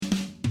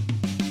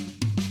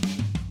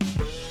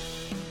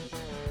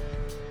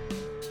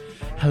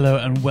Hello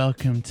and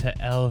welcome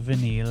to El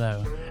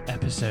Vinilo,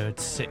 episode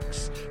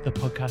 6, the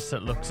podcast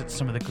that looks at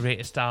some of the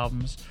greatest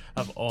albums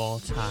of all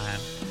time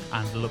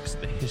and looks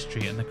at the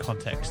history and the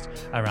context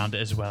around it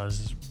as well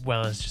as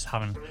just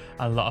having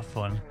a lot of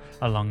fun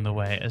along the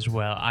way as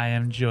well. I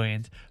am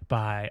joined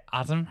by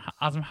Adam.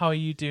 Adam, how are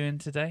you doing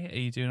today? Are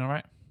you doing all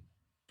right?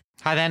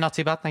 Hi there, not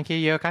too bad, thank you.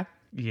 You okay?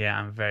 Yeah,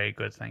 I'm very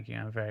good, thank you.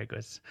 I'm very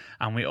good.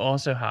 And we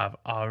also have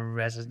our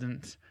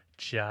resident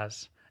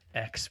jazz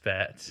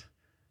expert,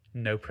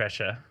 no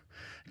pressure,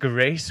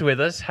 Grace, with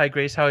us. Hi,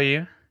 Grace, how are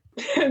you?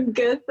 I'm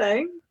good,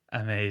 thanks.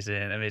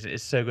 Amazing.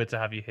 It's so good to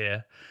have you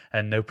here.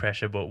 And no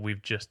pressure, but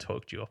we've just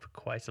talked you up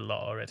quite a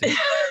lot already.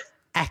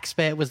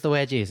 Expert was the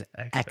word used.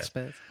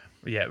 Expert.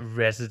 Yeah,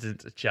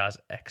 resident jazz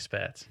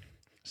expert.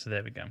 So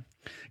there we go.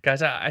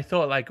 Guys, I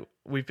thought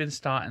we've been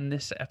starting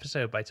this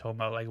episode by talking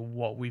about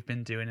what we've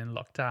been doing in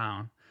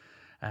lockdown.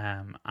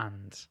 And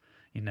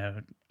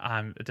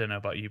I don't know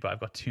about you, but I've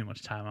got too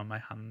much time on my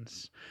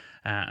hands.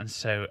 And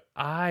so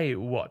I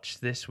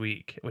watched this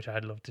week, which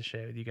I'd love to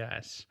share with you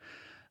guys,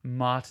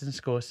 Martin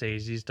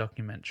Scorsese's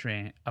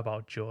documentary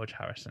about George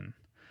Harrison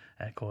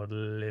called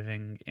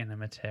Living in a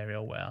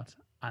Material World.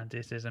 And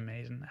it is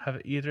amazing. Have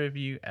either of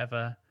you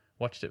ever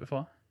watched it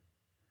before?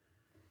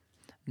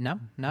 No,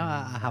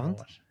 I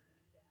haven't.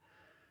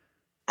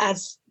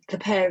 As the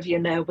pair of you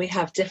know, we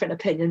have different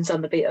opinions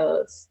on the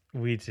Beatles.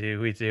 We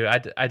do.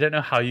 I don't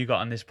know how you got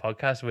on this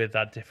podcast with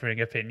that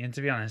differing opinion,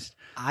 to be honest.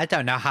 I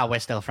don't know how we're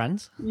still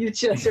friends. You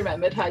just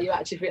remembered how you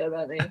actually feel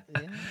about me.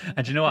 Yeah.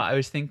 And do you know what I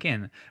was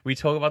thinking? We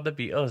talk about the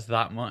Beatles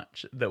that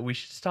much that we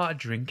should start a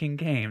drinking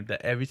game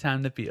that every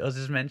time the Beatles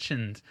is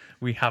mentioned,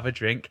 we have a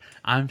drink.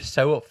 I'm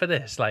so up for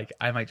this.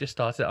 I might just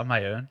start it on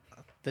my own.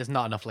 There's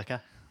not enough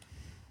liquor.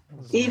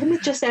 Even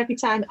just every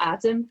time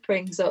Adam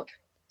brings up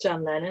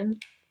John Lennon.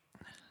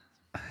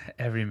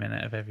 Every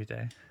minute of every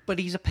day. But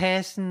he's a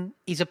person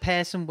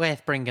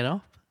worth bringing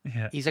up.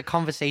 Yeah. He's a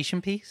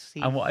conversation piece.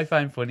 And what I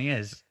find funny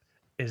is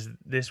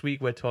this week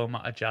we're talking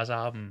about a jazz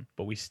album,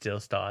 but we still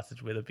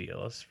started with a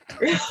Beatles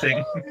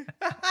thing.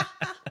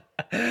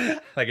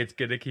 It's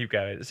gonna keep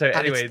going. So And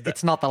anyway,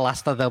 it's not the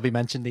last that they'll be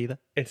mentioned either.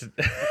 it's I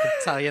can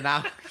tell you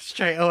now,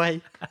 straight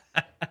away.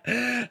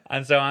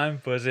 and so I'm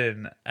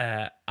buzzing.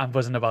 I'm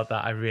buzzing about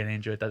that. I really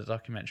enjoyed that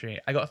documentary.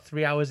 I got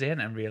 3 hours in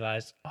and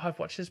realized, I've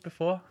watched this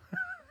before.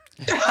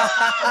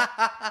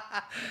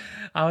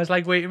 I was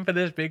waiting for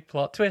this big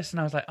plot twist, and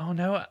I was like, oh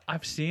no,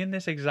 I've seen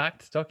this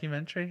exact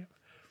documentary.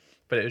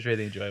 But it was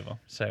really enjoyable,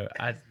 so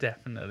I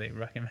definitely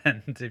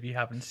recommend if you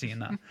haven't seen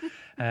that.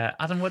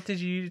 Adam, what did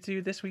you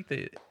do this week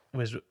that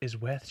is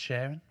worth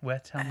sharing,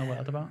 worth telling the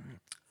world about?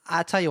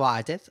 I'll tell you what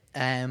I did.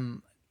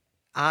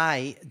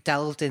 I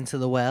delved into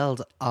the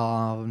world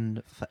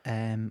on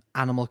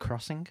Animal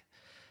Crossing.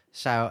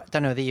 So I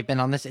don't know whether you've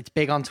been on this. It's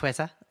big on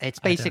Twitter. It's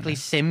basically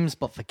Sims,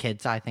 but for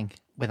kids, I think,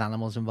 with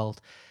animals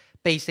involved.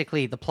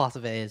 Basically, the plot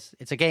of it is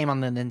it's a game on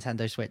the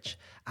Nintendo Switch,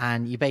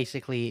 and you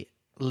basically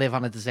live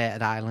on a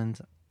deserted island,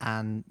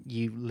 and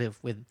you live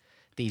with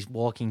these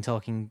walking,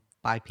 talking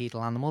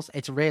bipedal animals.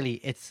 It's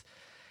really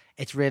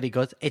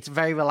good. It's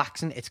very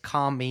relaxing. It's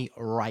calmed me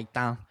right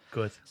down.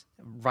 Good.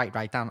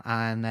 Right down.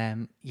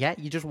 And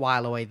you just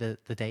while away the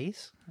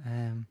days.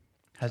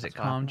 Has it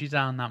calmed you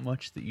down that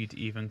much that you'd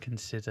even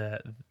consider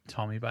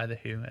Tommy by The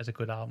Who as a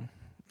good album?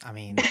 I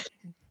mean,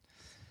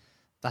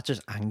 that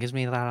just angers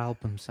me, that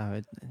album.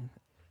 So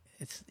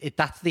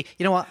that's the,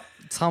 you know what,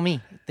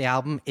 Tommy, the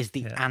album is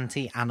the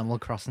anti-Animal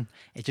Crossing.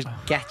 It just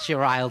gets you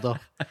riled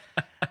up.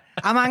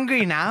 I'm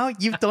angry now.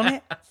 You've done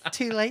it. It's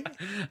too late.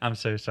 I'm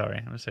so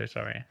sorry.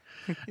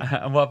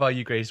 And what about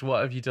you, Grace?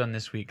 What have you done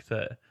this week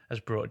that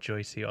has brought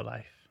joy to your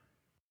life?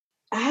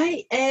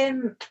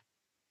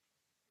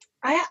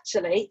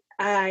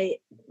 I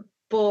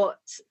bought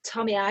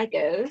Tommy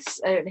Igoes.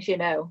 I don't know if you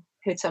know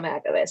who Tommy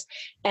Igoe is.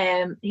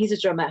 He's a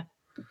drummer.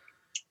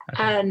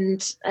 Okay.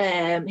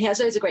 And he has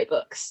loads of great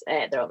books.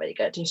 They're all really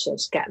good. You should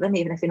get them,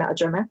 even if you're not a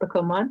drummer,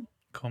 become one.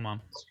 Come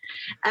on.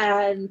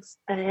 And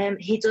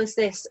he does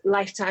this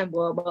lifetime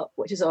warm-up,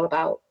 which is all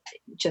about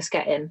just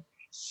getting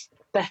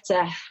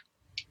better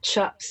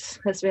chops,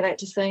 as we like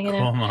to say, you know.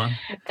 Come on.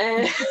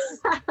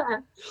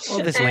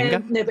 All this lingo.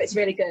 No, but it's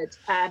really good.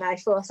 And I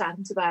forced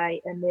Adam to buy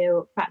a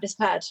new practice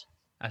pad.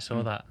 I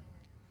saw that.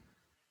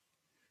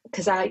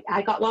 Because I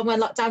got one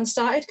when lockdown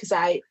started, because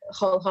I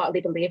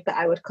wholeheartedly believed that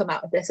I would come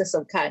out of this as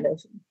some kind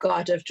of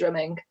god of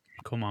drumming.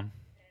 Come on.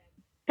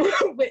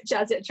 Which,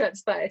 as it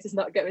transpires, is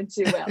not going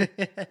too well.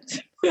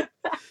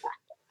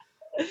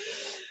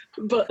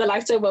 But the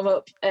lifetime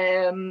warm-up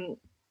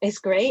is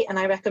great, and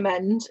I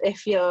recommend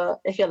if you're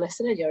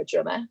listening, you're a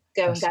drummer,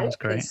 go and get it.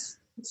 Great.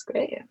 It's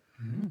great. Yeah.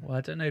 Well,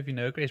 I don't know if you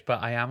know, Grace,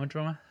 but I am a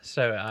drummer,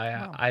 so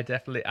I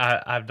definitely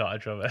I'm not a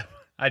drummer.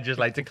 I just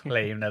like to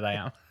claim that I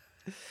am.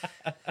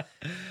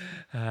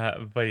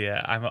 But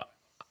yeah,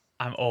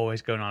 I'm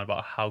always going on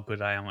about how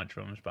good I am at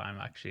drums, but I'm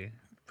actually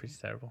pretty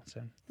terrible.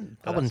 So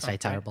I wouldn't say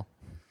terrible.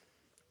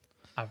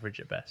 Average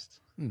at best.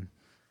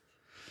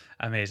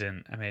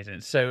 Amazing.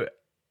 So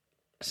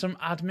some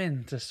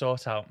admin to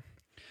sort out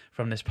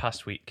from this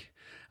past week.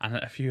 and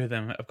a few of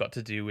them have got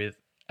to do with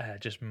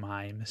just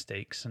my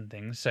mistakes and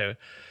things. So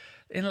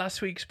in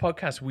last week's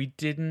podcast, we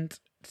didn't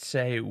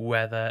say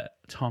whether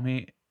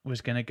Tommy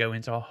was going to go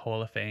into our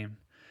Hall of Fame.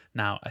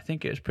 Now, I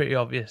think it was pretty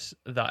obvious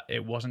that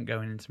it wasn't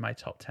going into my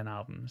top 10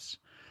 albums.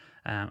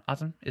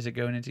 Adam, is it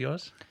going into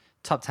yours?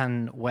 Top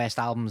 10 worst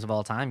albums of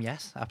all time.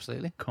 Yes,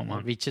 absolutely. Come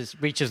on.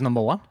 Reaches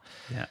number one.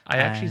 Yeah, I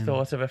actually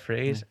thought of a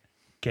phrase,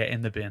 get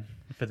in the bin,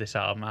 for this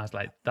album. I was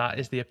like, that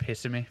is the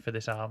epitome for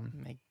this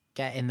album.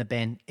 Get in the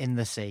bin, in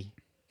the sea.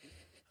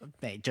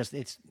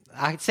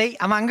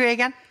 I'm angry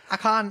again. I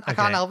can't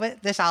help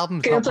it. This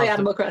album's Go and play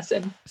Animal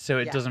Crossing. So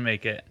it doesn't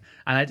make it.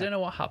 And I don't know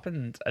what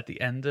happened at the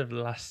end of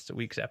last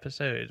week's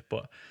episode,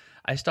 but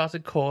I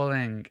started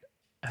calling,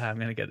 I'm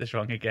going to get this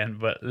wrong again,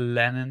 but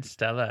Lennon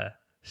Stella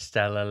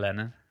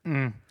Lennon.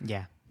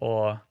 Yeah.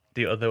 Or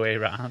the other way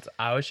around.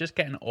 I was just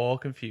getting all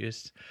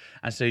confused.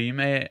 And so you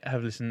may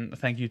have listened.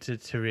 Thank you to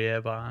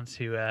Taria Barnes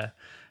who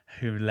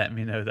let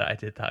me know that I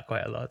did that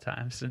quite a lot of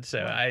times. And so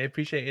I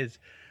appreciate it.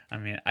 I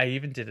mean, I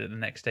even did it the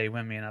next day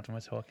when me and Adam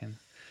were talking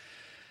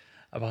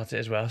about it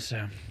as well.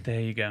 So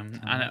there you go.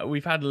 And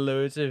we've had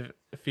loads of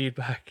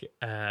feedback.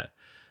 Our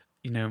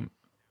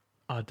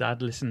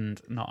dad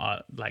listened,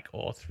 not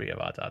all three of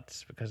our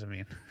dads, because I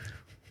mean,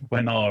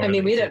 we're not. I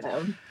mean, we don't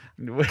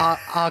know.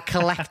 Our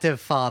collective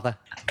father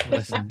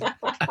listened.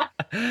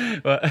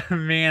 Well,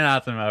 me and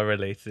Adam are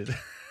related.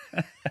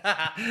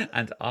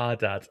 And our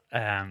dad,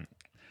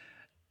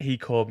 he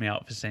called me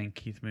out for saying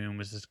Keith Moon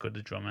was as good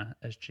a drummer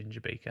as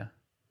Ginger Baker.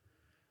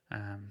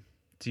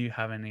 Do you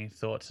have any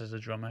thoughts as a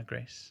drummer,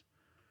 Grace,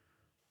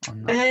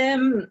 on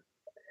that?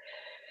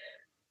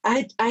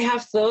 I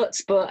have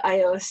thoughts, but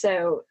I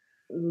also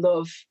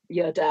love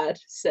your dad,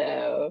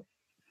 so...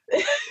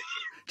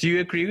 Do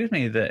you agree with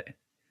me that...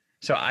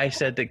 So I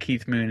said that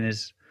Keith Moon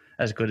is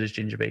as good as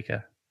Ginger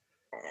Baker?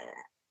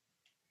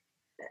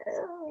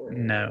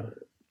 No.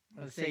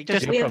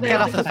 Just we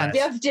get off the fence. We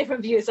have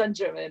different views on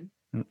drumming.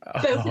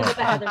 Both of them are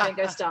better than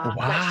Ringo Starr.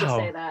 Wow. Let's just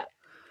say that.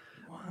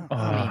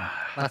 I mean,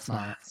 let's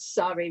not.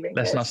 Sorry,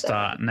 Ringo. Let's not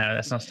start. No,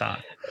 let's not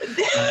start.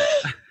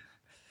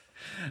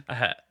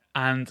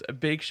 And a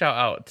big shout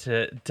out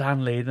to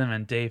Dan Latham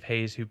and Dave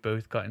Hayes, who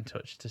both got in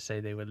touch to say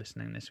they were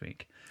listening this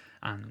week.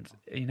 And,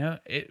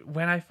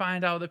 when I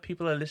find out that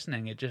people are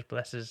listening, it just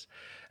blesses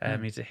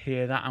me to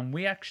hear that. And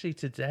we actually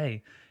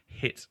today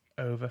hit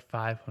over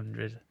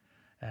 500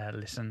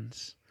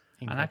 listens.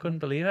 Incredible. And I couldn't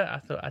believe it.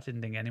 I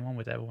didn't think anyone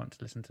would ever want to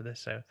listen to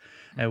this. So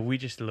we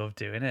just love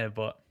doing it.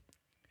 But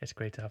it's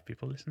great to have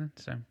people listening.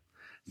 So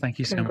thank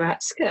you so much.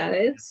 Congrats,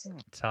 guys.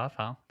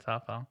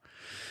 Tarfal.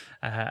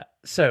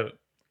 So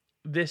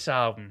this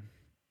album,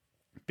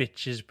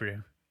 Bitches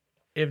Brew,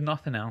 if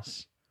nothing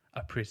else,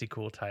 a pretty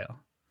cool title.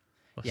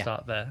 We'll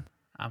start there.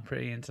 I'm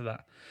pretty into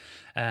that.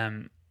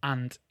 And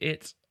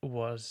it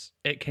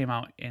came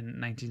out in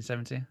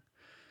 1970.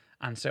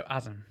 And so,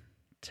 Adam,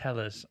 tell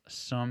us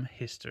some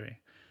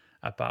history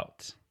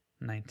about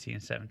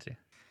 1970.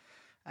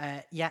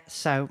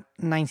 So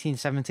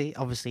 1970,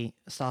 obviously,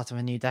 start of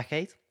a new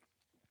decade.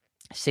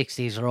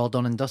 60s are all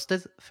done and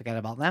dusted. Forget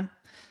about them.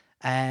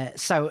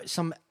 So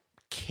some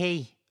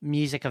key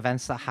music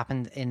events that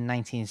happened in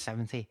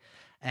 1970.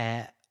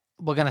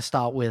 We're going to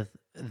start with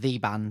the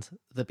band,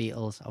 the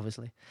Beatles,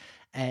 obviously.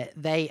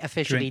 They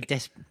officially there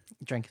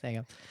you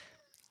go.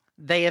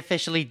 They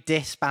officially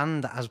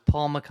disband as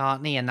Paul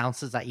McCartney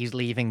announces that he's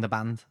leaving the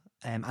band.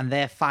 And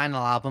their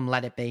final album,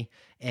 Let It Be,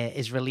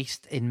 is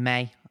released in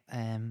May.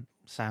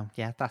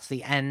 That's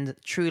the end,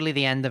 truly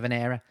the end of an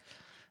era,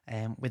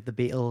 with the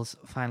Beatles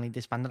finally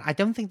disbanded. I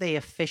don't think they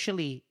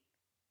officially...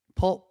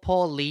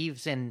 Paul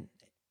leaves in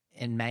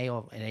May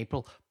or in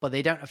April, but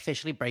they don't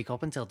officially break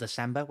up until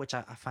December, which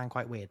I find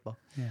quite weird, but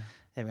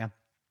there we go.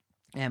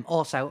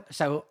 Also,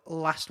 so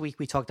last week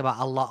we talked about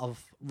a lot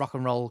of rock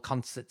and roll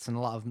concerts and a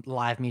lot of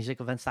live music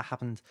events that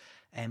happened.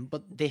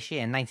 But this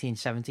year,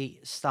 1970,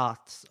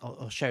 starts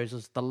or shows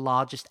us the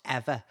largest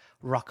ever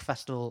rock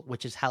festival,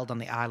 which is held on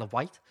the Isle of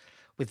Wight,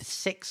 with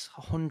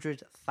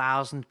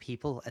 600,000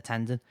 people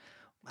attending.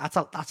 That's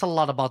a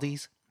lot of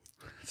bodies.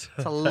 It's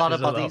a lot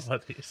of bodies.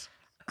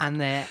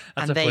 And that's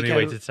a funny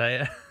way to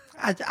say it.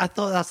 I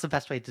thought that's the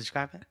best way to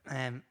describe it.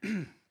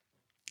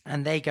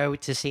 And they go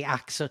to see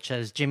acts such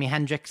as Jimi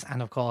Hendrix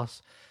and, of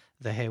course,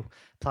 The Who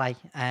play.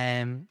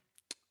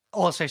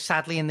 Also,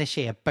 sadly, in this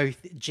year,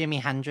 both Jimi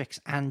Hendrix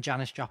and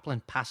Janis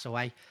Joplin pass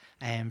away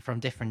from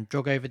different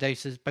drug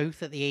overdoses,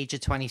 both at the age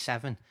of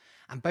 27,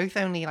 and both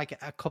only like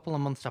a couple of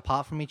months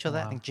apart from each other.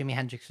 Wow. I think Jimi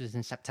Hendrix was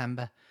in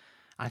September.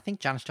 I think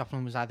Janis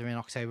Joplin was either in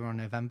October or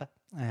November.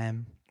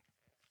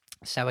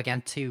 So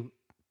again, two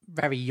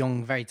very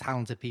young, very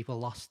talented people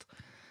lost.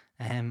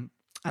 And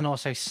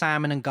also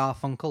Simon and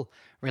Garfunkel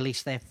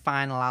released their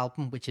final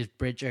album, which is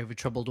Bridge Over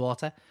Troubled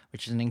Water,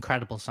 which is an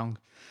incredible song.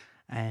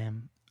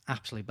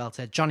 Absolutely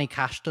belter. Johnny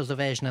Cash does a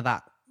version of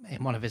that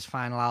in one of his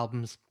final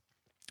albums,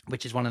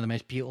 which is one of the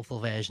most beautiful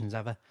versions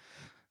ever.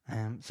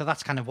 So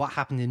that's kind of what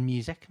happened in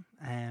music.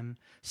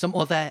 Some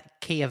other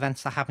key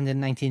events that happened in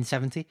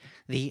 1970: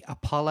 the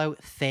Apollo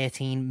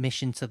 13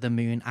 mission to the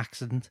moon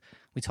accident.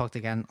 We talked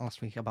again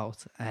last week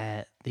about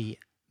the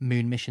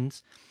moon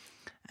missions.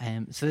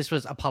 So this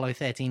was Apollo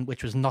 13,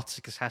 which was not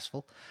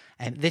successful.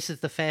 This is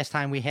the first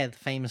time we hear the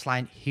famous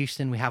line,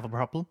 "Houston, we have a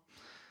problem,"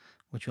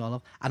 which we all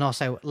love. And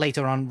also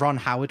later on, Ron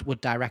Howard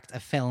would direct a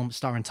film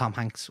starring Tom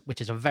Hanks,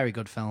 which is a very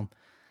good film.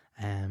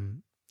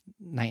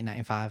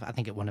 1995. I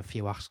think it won a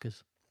few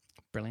Oscars.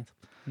 Brilliant.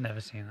 Never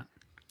seen that.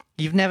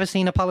 You've never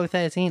seen Apollo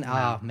 13? No.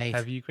 Oh, mate.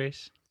 Have you,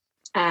 Grace?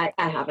 I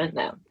haven't,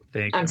 no.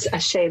 There you I'm go.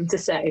 ashamed to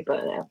say,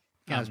 but no.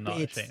 I'm not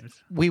ashamed.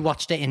 We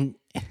watched it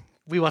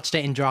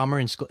in drama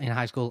in school, in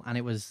high school, and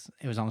it was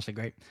honestly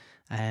great.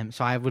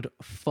 So I would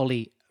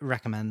fully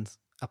recommend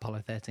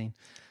Apollo 13.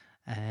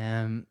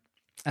 I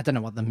don't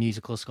know what the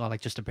musical score, like,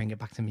 just to bring it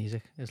back to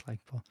music, is like,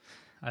 but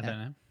I don't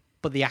know.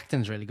 but the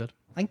acting's really good.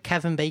 I think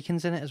Kevin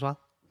Bacon's in it as well.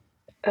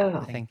 Oh,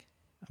 I think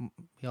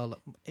we all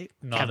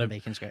Not Kevin a-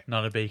 Bacon's great.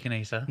 Not a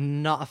baconator.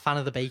 Not a fan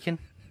of the bacon.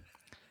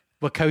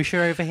 We're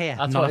kosher over here.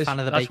 That's Not what a his, fan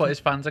of the that's bacon. what his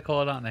fans are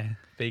called, aren't they?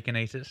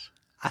 Baconators.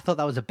 I thought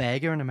that was a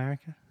burger in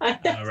America. Right.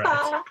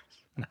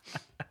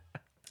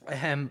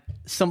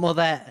 Some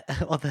other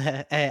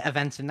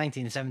events in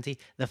 1970: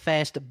 the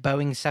first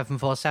Boeing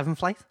 747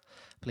 flight. I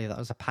believe that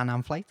was a Pan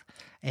Am flight.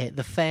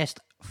 The first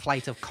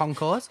flight of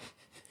Concorde,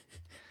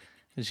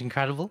 which is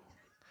incredible.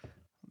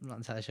 I'm not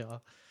entirely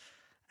sure.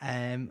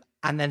 And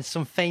then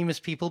some famous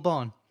people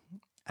born: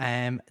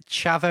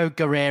 Chavo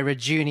Guerrero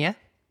Jr.,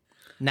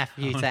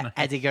 nephew to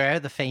Eddie Guerrero,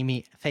 the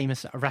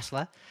famous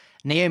wrestler;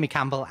 Naomi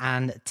Campbell;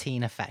 and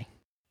Tina Fey.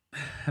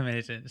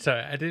 Amazing.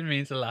 Sorry, I didn't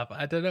mean to laugh.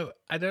 I don't know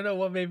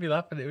what made me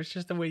laugh, but it was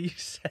just the way you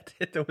said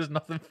it. There was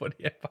nothing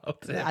funny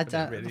about it. I but it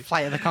don't, really...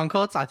 Flight of the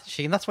Conchords. I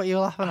assume that's what you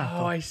were laughing at.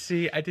 Oh, I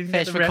see. I didn't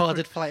First get the recorded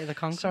reference. Flight of the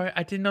Conchords. Sorry,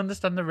 I didn't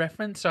understand the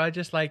reference, so I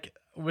just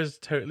was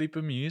totally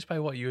bemused by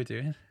what you were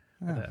doing.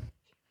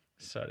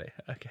 Sorry.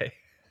 Okay.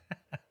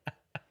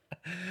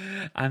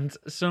 And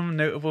some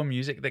notable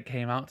music that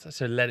came out.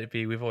 So Let It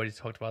Be, we've already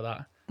talked about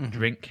that. Mm-hmm.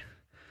 Drink.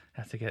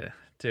 Have to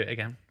do it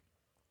again.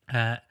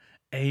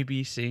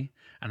 ABC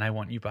and I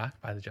Want You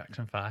Back by the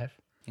Jackson 5.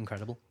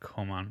 Incredible.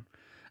 Come on.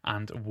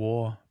 And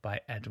War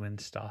by Edwin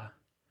Starr.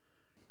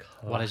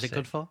 What is it Classic.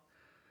 good for?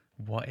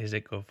 What is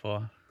it good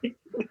for?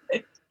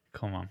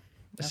 Come on.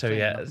 That's So very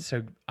yeah, nice.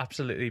 so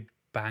absolutely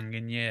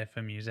banging year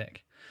for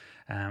music.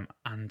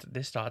 And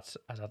this starts,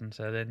 as Adam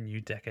said, a new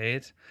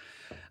decade.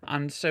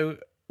 And so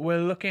we're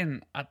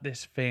looking at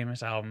this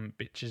famous album,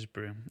 Bitches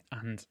Brew,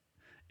 and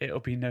it'll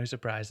be no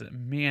surprise that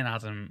me and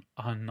Adam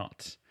are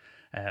not.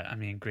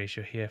 Grace,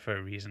 you're here for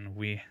a reason.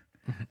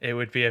 It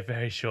would be a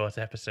very short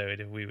episode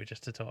if we were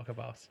just to talk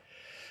about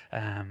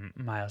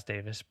Miles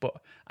Davis. But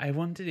I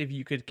wondered if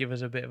you could give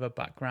us a bit of a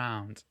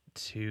background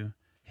to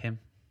him.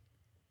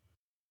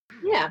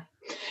 Yeah.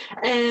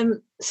 He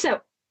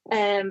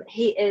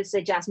is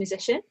a jazz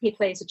musician. He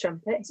plays the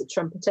trumpet. He's a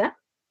trumpeter.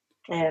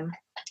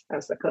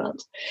 As they're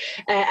called.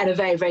 And a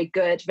very, very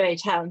good, very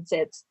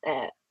talented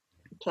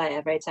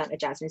player, very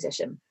talented jazz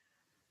musician.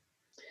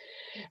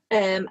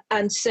 And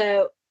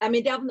so,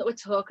 the album that we're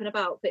talking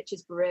about,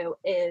 Bitches Brew,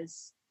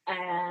 is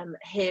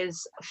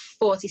his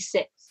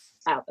 46th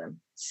album.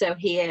 So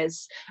he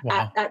is,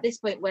 Wow. at this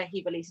point where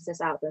he releases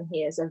this album,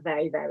 he is a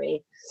very,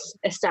 very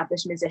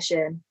established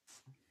musician.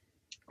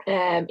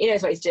 He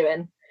knows what he's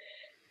doing.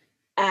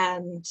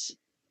 And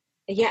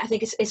yeah, I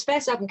think his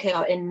first album came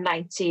out in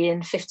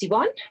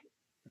 1951.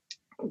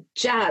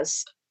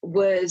 Jazz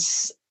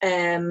was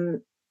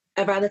around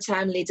the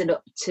time leading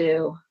up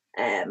to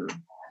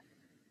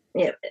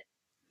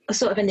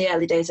sort of in the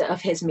early days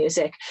of his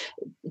music.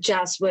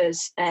 Jazz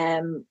was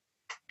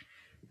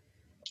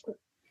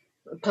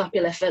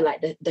popular for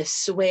like the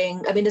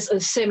swing.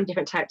 There's so many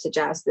different types of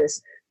jazz.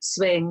 There's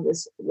swing,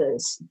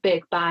 there's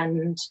big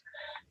band,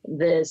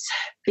 there's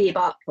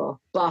bebop or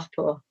bop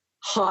or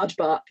hard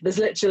bop. There's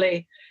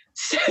literally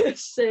so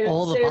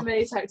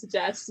many types of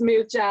jazz,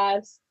 smooth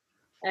jazz,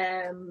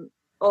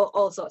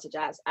 all sorts of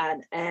jazz.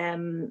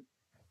 And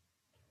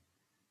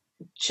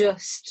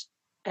just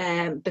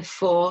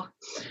before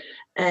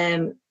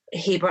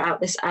he brought out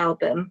this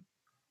album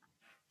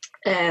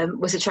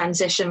was a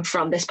transition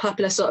from this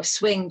popular sort of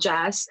swing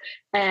jazz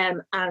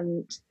and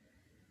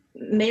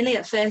mainly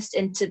at first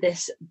into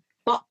this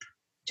bop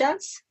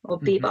jazz or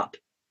bebop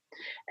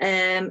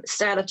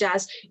style of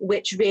jazz,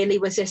 which really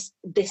was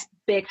this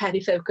big heavy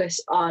focus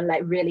on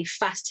like really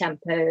fast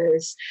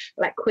tempos,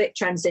 like quick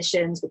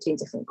transitions between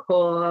different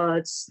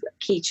chords,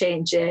 key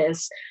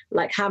changes,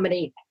 like how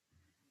many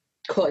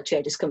chord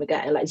changes can we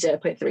get in like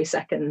 0.3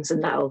 seconds,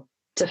 and that'll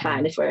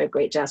define if we're a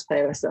great jazz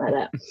player or something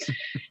like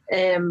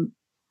that.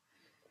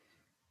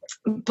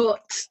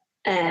 But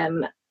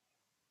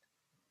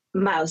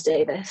Miles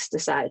Davis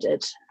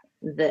decided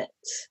that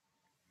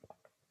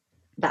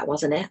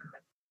wasn't it.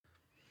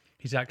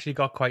 He's actually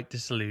got quite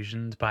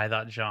disillusioned by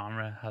that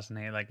genre, hasn't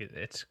he? Like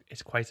it's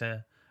quite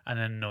an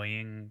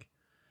annoying.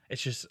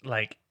 It's just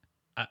like,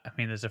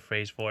 there's a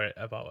phrase for it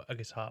about a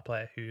guitar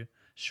player who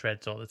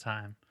shreds all the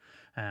time.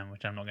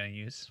 which I'm not going to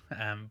use.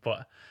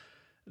 But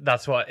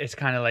that's what it's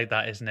kind of like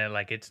that, isn't it?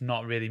 Like it's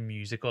not really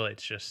musical.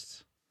 It's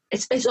just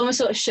It's almost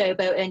sort of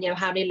showboating.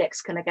 How many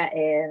licks can I get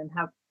in?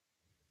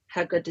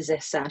 How good does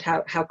this sound?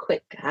 How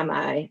quick am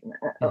I?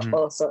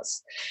 All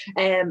sorts.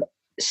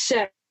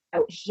 So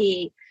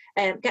he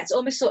gets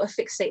almost sort of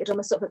fixated,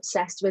 almost sort of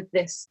obsessed with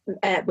this,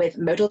 with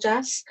modal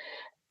jazz,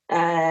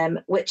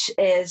 which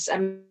is, I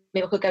mean,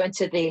 we could go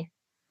into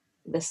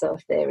the sort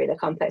of theory, the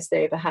complex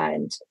theory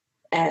behind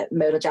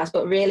modal jazz,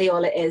 but really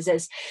all it is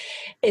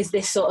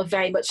this sort of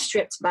very much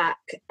stripped back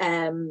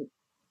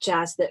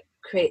jazz that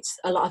creates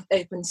a lot of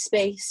open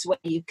space where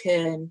you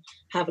can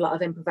have a lot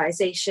of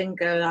improvisation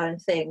going on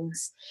and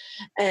things.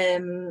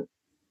 And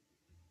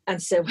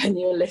so when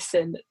you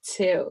listen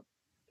to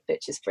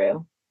Bitches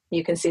Brew,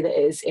 you can see that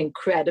it is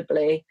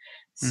incredibly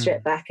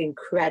stripped back,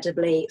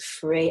 incredibly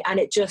free. And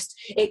it gives,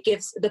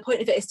 the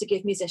point of it is to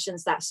give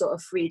musicians that sort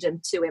of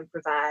freedom to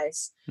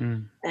improvise,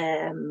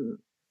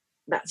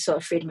 that sort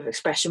of freedom of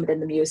expression within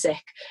the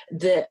music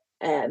that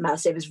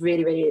Miles Davis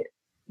really, really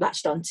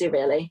latched onto,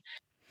 really.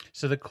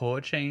 So the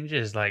chord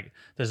changes, like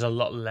there's a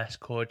lot less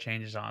chord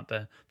changes, aren't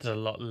there? There's a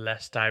lot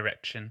less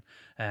direction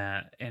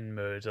in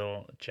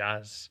modal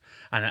jazz.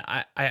 And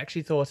I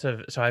actually thought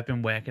of, so I've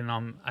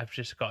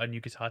just got a new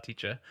guitar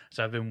teacher,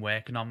 so I've been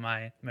working on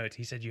my mode.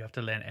 He said you have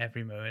to learn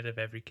every mode of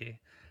every key.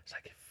 It's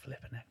like,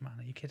 flipping heck, man,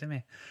 are you kidding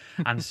me?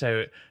 And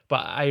so,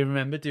 but I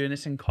remember doing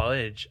this in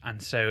college,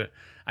 and so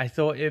I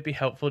thought it would be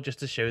helpful just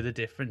to show the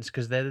difference,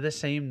 because they're the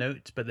same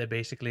notes, but they're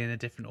basically in a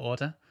different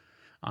order,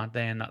 aren't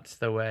they? And that's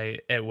the way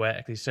it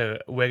works. So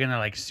we're gonna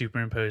like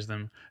superimpose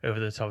them over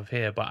the top of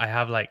here, but I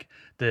have like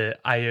the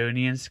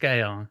Ionian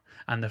scale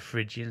and the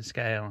Phrygian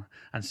scale,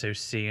 and so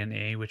C and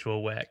E, which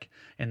will work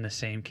in the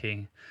same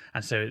key.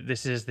 And so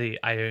this is the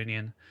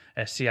Ionian,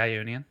 C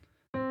Ionian.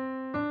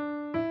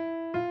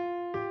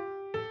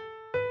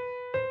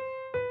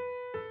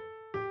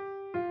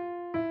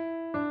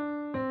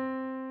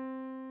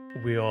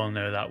 We all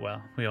know that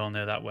well.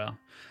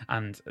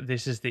 And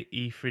this is the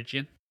E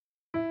Phrygian.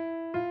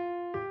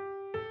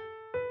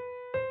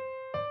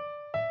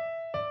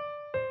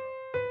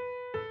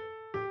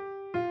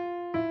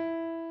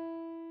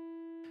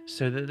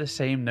 So they're the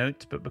same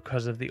notes, but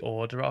because of the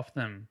order of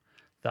them,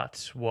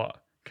 that's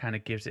what kind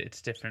of gives it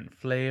its different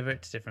flavor,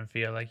 its different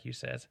feel, like you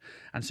said.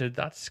 And so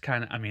that's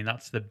kind of, I mean,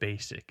 that's the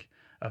basic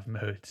of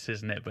modes,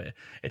 isn't it? But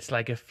it's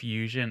like a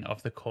fusion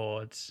of the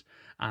chords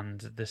and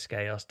the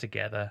scales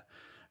together,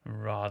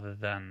 rather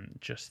than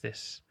just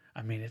this.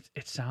 I mean,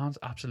 it sounds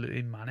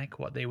absolutely manic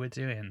what they were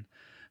doing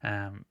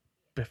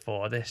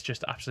before this,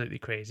 just absolutely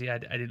crazy. I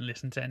didn't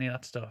listen to any of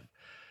that stuff,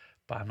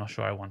 but I'm not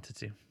sure I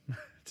wanted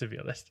to be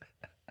honest.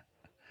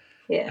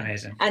 Yeah,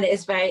 amazing. And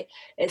it's very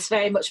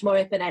much more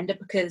open-ended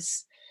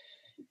because,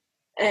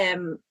 I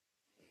mean,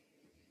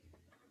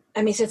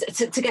 so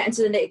to get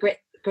into the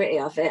nitty-gritty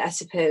of it, I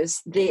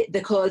suppose the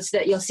chords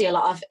that you'll see a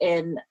lot of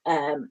in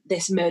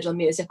this modal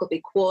music will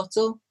be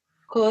quartal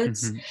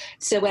chords.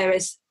 So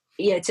whereas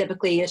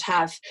typically you'd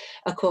have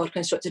a chord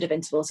constructed of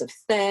intervals of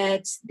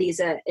thirds, these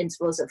are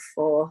intervals of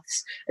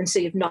fourths, and so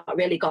you've not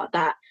really got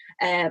that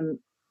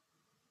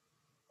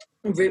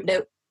root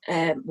note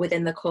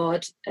within the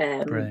chord,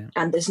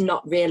 and there's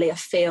not really a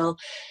feel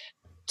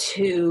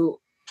to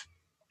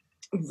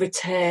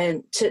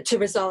return to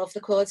resolve the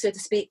chord, so to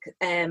speak.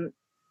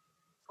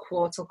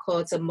 Quartal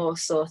chords are more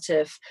sort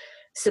of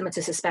similar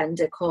to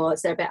suspended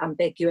chords. They're a bit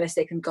ambiguous.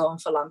 They can go on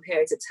for long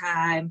periods of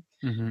time,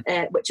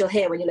 which you'll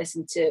hear when you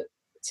listen to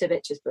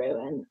Bitches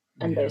Brew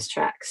and those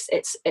tracks.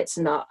 It's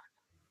not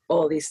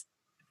all these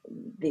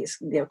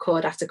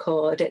chord after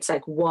chord. It's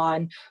like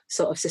one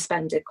sort of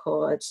suspended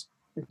chord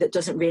that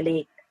doesn't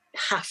really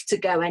have to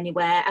go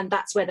anywhere, and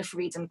that's where the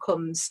freedom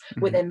comes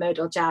within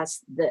modal jazz,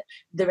 that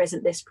there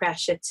isn't this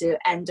pressure to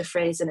end a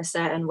phrase in a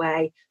certain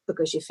way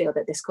because you feel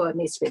that this chord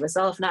needs to be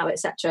resolved now,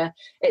 etc.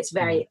 It's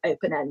very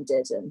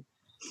open-ended and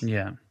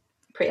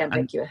pretty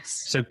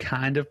ambiguous. And so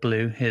Kind of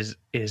Blue is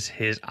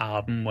his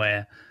album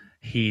where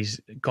he's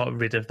got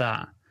rid of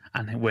that,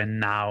 and we're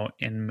now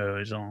in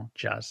modal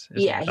jazz.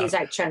 He's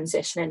like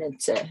transitioning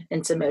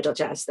into modal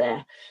jazz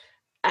there,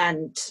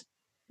 and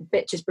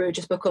Bitches Brew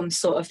just becomes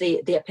sort of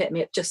the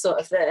epitome of just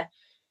sort of the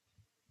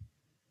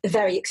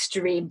very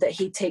extreme that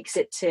he takes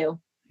it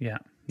to.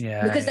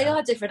 Because they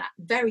are different,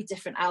 very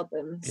different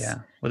albums.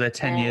 Well, they're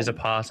 10 years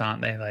apart,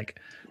 aren't they? Like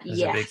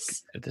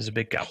there's a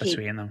big gap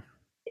between them.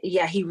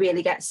 He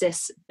really gets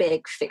this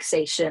big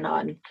fixation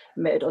on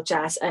modal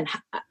jazz and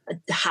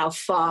how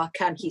far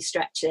can he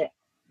stretch it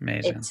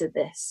into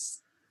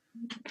this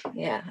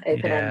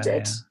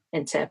open-ended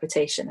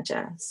interpretation of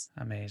jazz.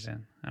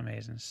 Amazing,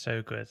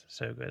 so good.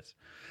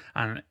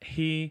 And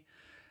I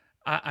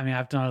mean,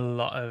 I've done a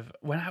lot of,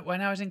 when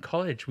I was in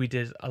college, we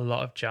did a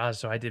lot of jazz,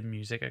 so I did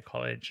music at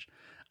college,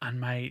 and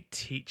my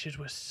teachers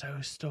were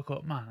so stuck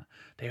up, man.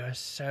 They were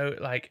so,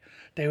 like,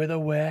 they were the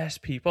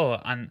worst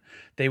people, and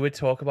they would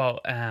talk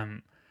about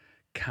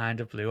Kind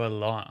of Blue a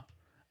lot,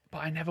 but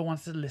I never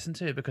wanted to listen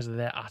to it because of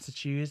their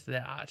attitudes.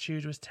 Their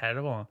attitude was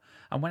terrible.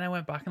 And when I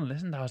went back and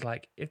listened, I was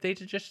like, if they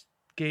just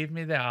gave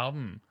me the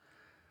album,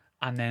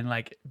 and then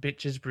like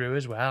Bitches Brew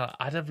as well.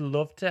 I'd have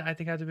loved it. I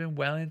think I'd have been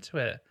well into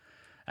it.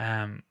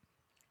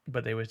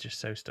 But they were just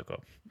so stuck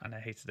up, and I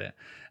hated it.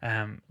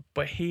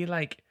 But he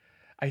like,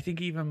 I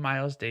think even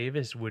Miles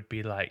Davis would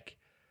be like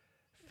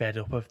fed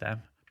up of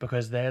them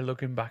because they're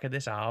looking back at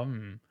this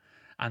album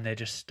and they're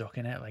just stuck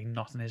in it, like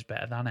nothing is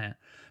better than it.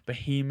 But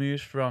he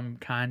moves from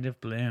Kind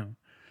of Blue,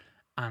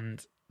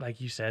 and like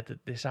you said,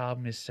 that this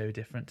album is so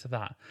different to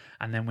that.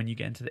 And then when you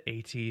get into the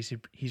 80s,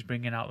 he's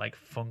bringing out like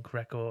funk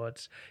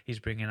records. He's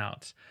bringing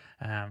out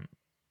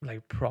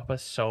like proper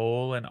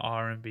soul and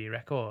R&B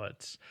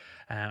records.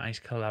 And he's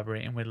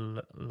collaborating with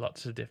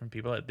lots of different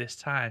people. At this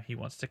time, he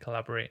wants to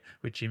collaborate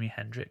with Jimi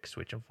Hendrix,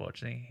 which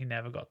unfortunately he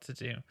never got to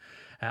do.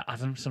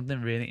 Adam,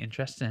 something really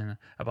interesting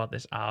about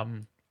this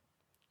album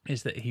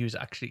is that he was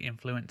actually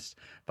influenced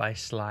by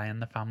Sly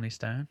and the Family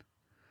Stone.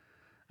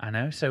 I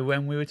know. So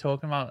when we were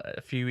talking about a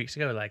few weeks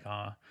ago, like,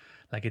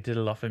 like it did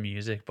a lot for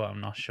music, but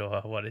I'm not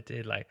sure what it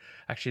did. Like,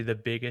 actually, the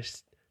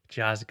biggest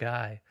jazz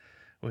guy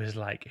was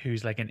like,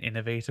 who's like an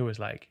innovator, was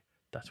like,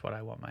 that's what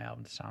I want my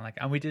album to sound like.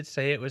 And we did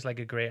say it was like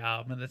a great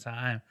album at the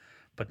time,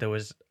 but there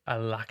was a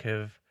lack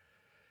of,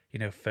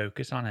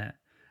 focus on it.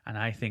 And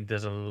I think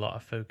there's a lot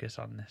of focus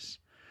on this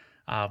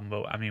album.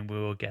 But I mean, we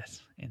will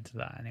get into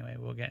that anyway.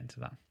 We'll get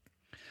into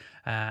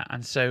that.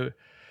 And so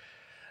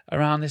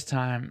around this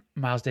time,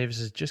 Miles Davis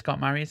has just got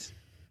married.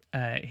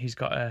 He's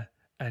got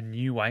a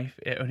new wife.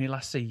 It only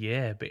lasts a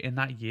year, but in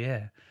that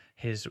year,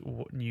 his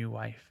new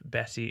wife,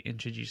 Betty,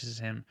 introduces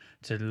him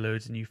to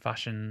loads of new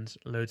fashions,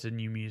 loads of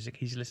new music.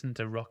 He's listening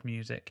to rock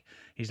music.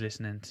 He's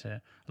listening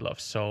to a lot of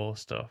soul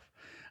stuff.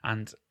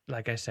 And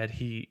like I said,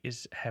 he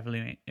is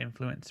heavily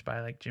influenced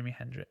by like Jimi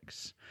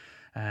Hendrix.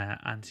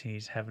 And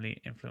he's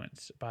heavily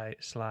influenced by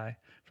Sly,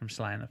 from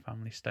Sly and the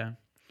Family Stone.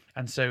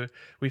 And so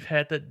we've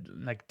heard that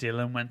like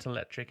Dylan went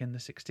electric in the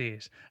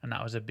 60s, and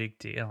that was a big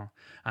deal.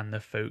 And the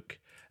folk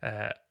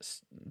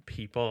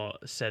people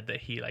said that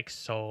he like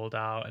sold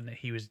out and that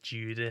he was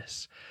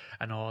Judas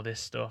and all this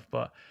stuff.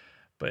 But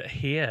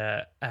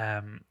here,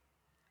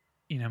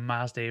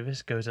 Miles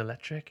Davis goes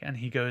electric, and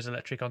he goes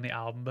electric on the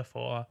album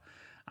before.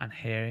 And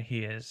here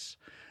he is,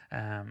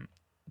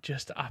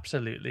 just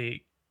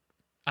absolutely,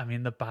 I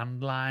mean, the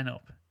band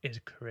lineup is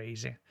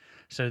crazy.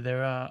 So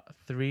there are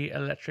 3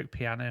 electric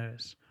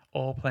pianos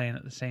all playing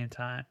at the same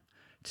time,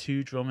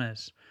 2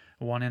 drummers,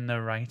 one in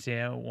the right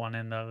ear, one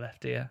in the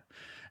left ear.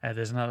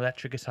 There's an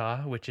electric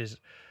guitar, which is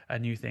a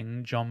new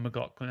thing. John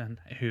McLaughlin,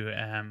 who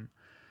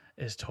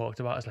is talked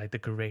about as like the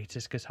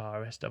greatest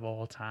guitarist of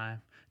all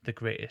time, the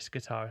greatest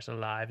guitarist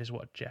alive, is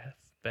what Jeff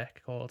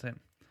Beck called him.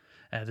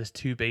 There's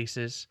 2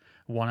 basses,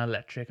 one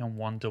electric and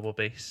one double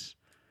bass.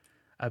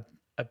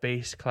 A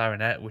bass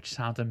clarinet, which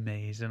sounds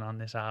amazing on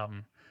this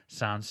album,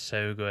 sounds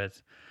so good.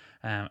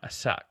 A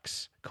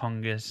sax,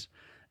 congas.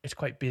 It's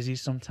quite busy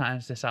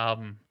sometimes, this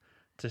album,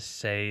 to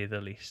say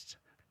the least.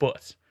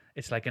 But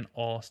it's like an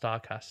all-star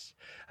cast.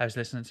 I was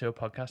listening to a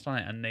podcast on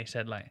it, and they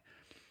said like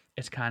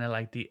it's kind of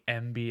like the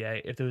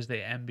NBA. If there was the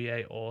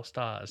NBA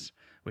All-Stars,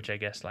 which I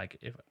guess like,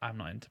 if I'm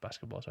not into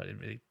basketball, so I didn't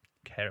really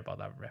care about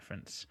that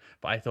reference.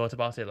 But I thought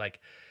about it like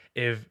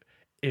if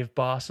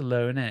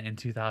Barcelona in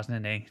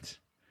 2008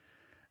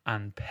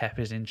 and Pep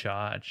is in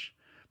charge,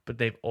 but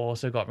they've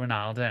also got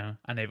Ronaldo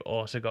and they've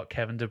also got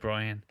Kevin De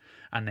Bruyne,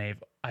 and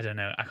I don't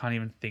know, I can't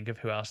even think of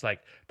who else.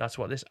 Like, that's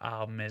what this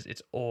album is.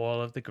 It's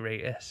all of the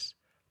greatest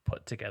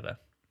put together,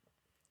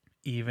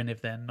 even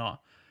if they're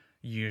not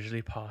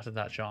usually part of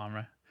that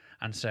genre.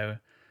 And so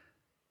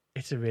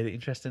it's a really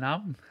interesting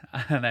album,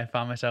 and I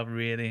found myself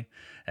really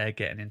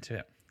getting into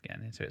it.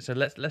 So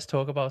let's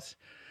talk about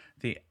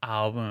the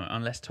album,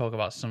 and let's talk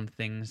about some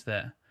things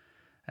that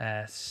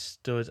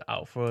stood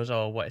out for us,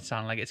 or what it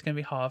sounded like. It's going to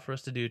be hard for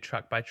us to do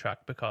track by track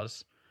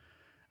because,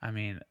 I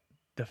mean,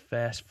 the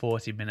first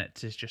 40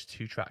 minutes is just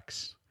 2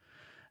 tracks.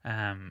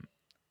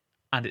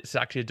 And it's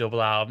actually a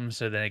double album,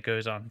 so then it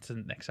goes on to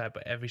the next side.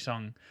 But every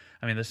song,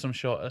 I mean, there's some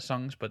shorter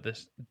songs, but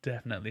there's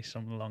definitely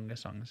some longer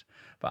songs.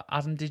 But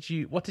Adam,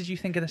 what did you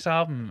think of this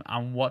album,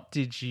 and what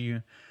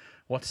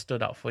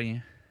stood out for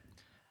you?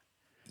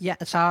 Yeah,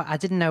 so I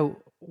didn't know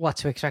what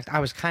to expect. I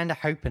was kind of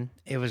hoping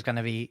it was going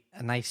to be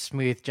a nice,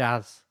 smooth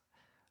jazz,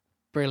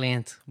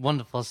 brilliant,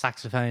 wonderful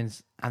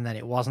saxophones, and then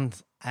it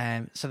wasn't.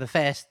 So the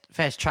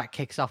first track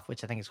kicks off,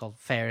 which I think is called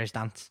Pharaoh's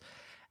Dance.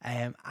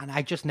 And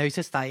I just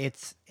noticed that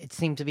it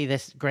seemed to be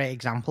this great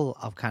example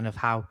of kind of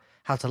how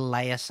to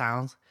layer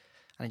sound,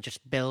 and it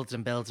just builds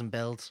and builds and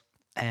builds.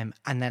 And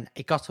then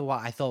it got to what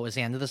I thought was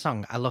the end of the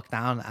song. I looked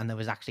down and there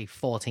was actually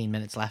 14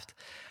 minutes left,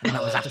 and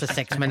that was after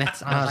 6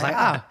 minutes. And I was like,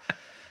 oh,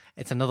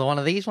 it's another one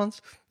of these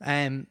ones.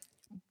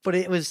 But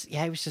it was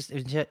just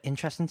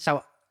interesting.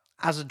 So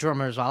as a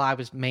drummer as well, I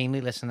was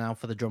mainly listening out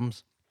for the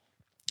drums,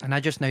 and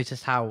I just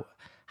noticed how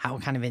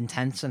kind of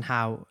intense and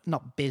how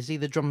not busy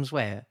the drums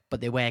were,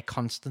 but they were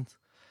constant.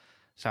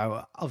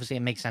 So obviously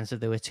it makes sense if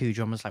there were 2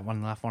 drummers, like one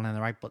on the left, one on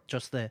the right, but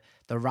just the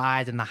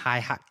ride and the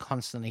hi-hat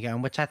constantly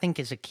going, which I think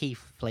is a key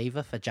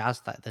flavor for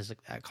jazz, that there's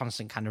a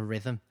constant kind of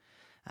rhythm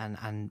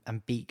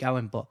and beat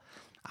going. But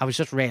I was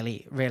just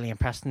really, really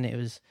impressed, and it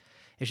was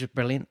was just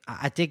brilliant.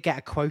 I did get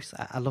a quote.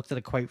 I looked at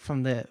a quote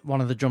from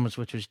one of the drummers,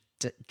 which was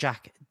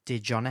Jack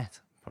DeJohnette,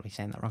 probably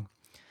saying that wrong,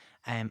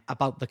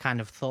 about the kind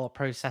of thought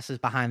processes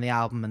behind the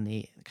album and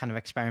the kind of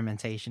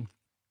experimentation.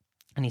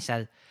 And he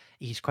said,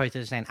 he's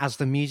quoted as saying, as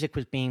the music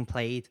was being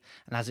played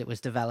and as it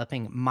was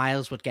developing,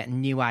 Miles would get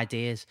new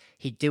ideas.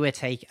 He'd do a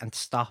take and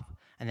stop,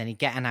 and then he'd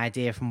get an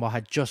idea from what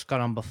had just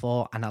gone on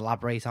before and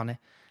elaborate on it.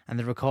 And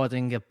the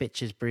recording of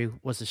Bitches Brew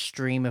was a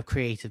stream of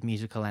creative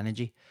musical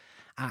energy.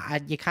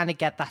 You kind of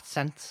get that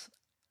sense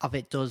of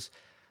it does,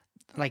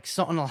 like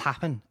something will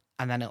happen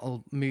and then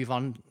it'll move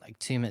on like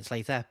 2 minutes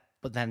later,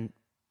 but then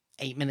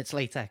 8 minutes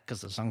later, because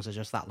the songs are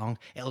just that long,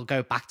 it'll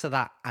go back to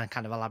that and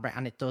kind of elaborate,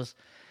 and it does.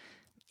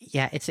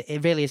 Yeah,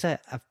 it really is a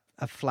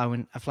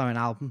flowing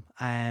album.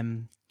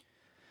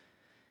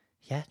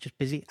 Yeah, just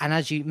busy. And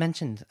as you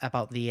mentioned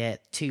about the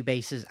two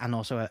basses and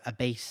also a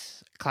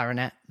bass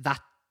clarinet,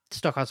 that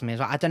stuck out to me as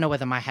well. I don't know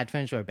whether my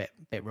headphones were a bit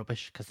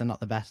rubbish because they're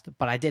not the best,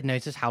 but I did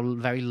notice how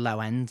very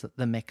low end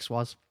the mix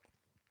was.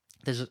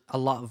 There's a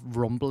lot of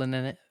rumbling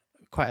in it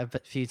quite a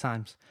few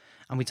times.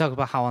 And we talk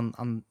about how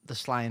on the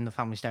Sly and the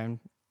Family Stone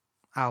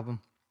album,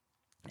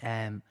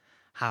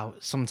 how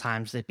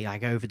sometimes there'd be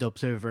like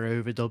overdubs over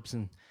overdubs,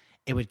 and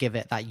it would give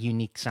it that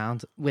unique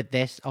sound. With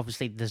this,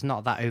 obviously, there's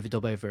not that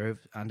overdub over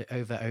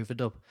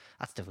overdub.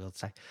 That's difficult to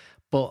say.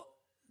 But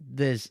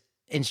there's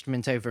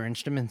instrument over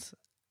instrument,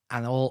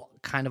 and all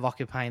kind of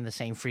occupying the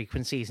same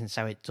frequencies, and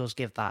so it does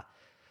give that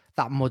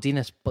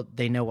muddiness, but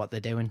they know what they're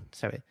doing.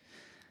 So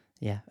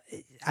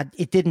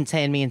it didn't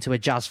turn me into a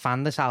jazz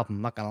fan, this album,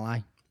 I'm not going to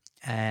lie.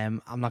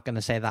 I'm not going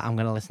to say that I'm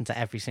going to listen to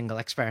every single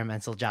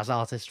experimental jazz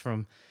artist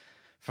from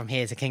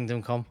here to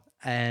Kingdom Come.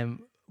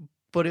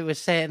 But it was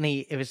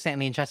certainly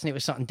interesting. It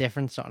was something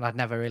different, something I'd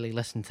never really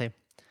listened to.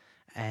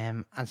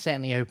 And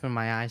certainly opened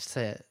my eyes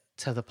to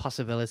the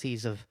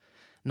possibilities of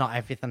not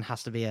everything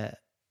has to be a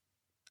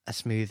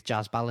smooth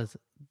jazz ballad.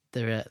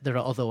 There are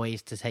other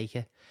ways to take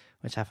it,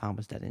 which I found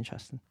was dead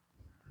interesting.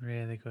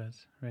 Really good,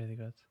 really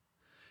good.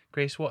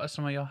 Grace, what are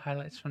some of your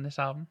highlights from this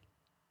album?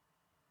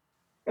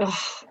 Oh,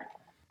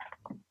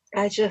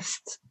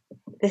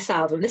 this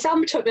album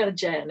took me on a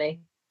journey.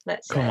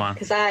 Let's say, come on,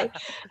 because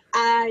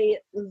I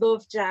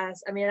love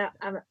jazz. I mean,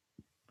 I'm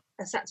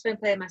a saxophone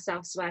player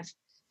myself, so I've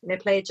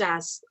played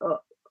jazz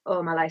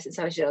all my life since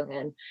I was young,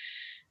 and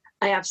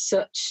I have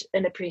such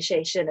an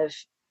appreciation of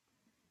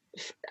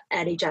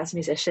any jazz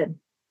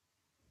musician.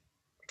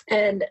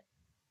 And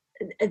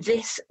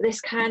this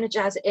kind of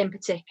jazz in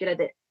particular,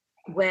 that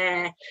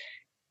where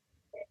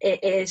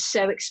it is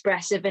so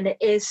expressive and it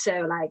is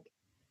so like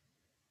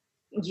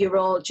you're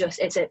all just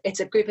it's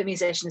a group of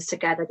musicians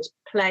together just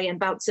playing,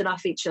 bouncing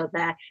off each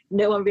other.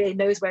 No one really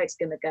knows where it's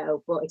going to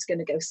go, but it's going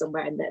to go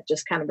somewhere, and they're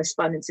just kind of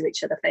responding to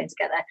each other, playing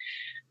together.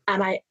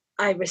 And I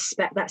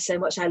respect that so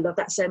much. I love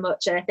that so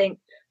much. And I think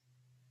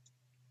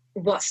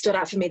what stood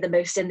out for me the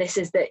most in this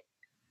is that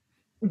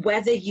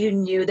whether you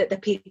knew that the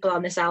people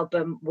on this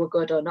album were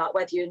good or not,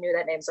 whether you knew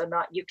their names or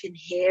not, you can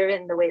hear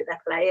in the way that they're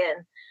playing,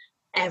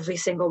 every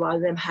single one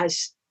of them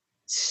has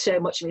so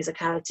much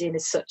musicality and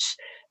is such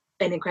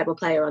an incredible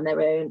player on their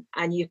own,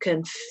 and you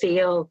can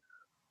feel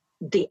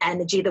the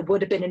energy that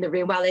would have been in the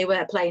room while they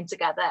were playing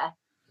together.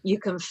 You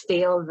can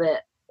feel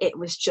that it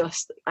was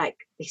just like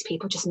these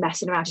people just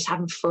messing around, just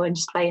having fun,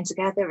 just playing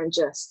together and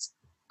just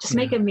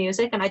making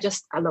music. And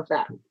I love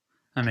that.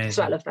 Amazing.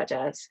 So I love that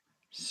jazz.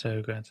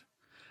 So good.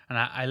 And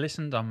I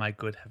listened on my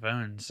good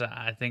headphones.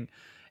 I think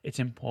it's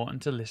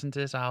important to listen to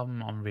this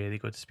album on really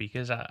good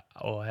speakers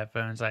or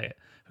headphones,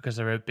 because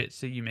there are bits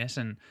that you miss,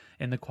 and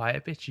in the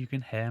quiet bits you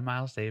can hear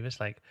Miles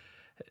Davis like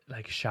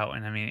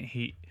shouting. I mean,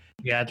 he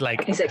had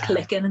like he's like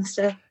clicking and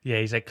stuff. Yeah,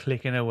 he's like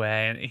clicking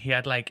away, and he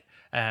had like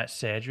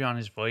surgery on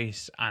his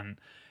voice, and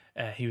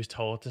he was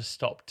told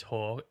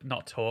to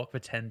not talk for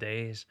 10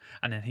 days,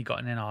 and then he got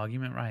in an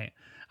argument, right,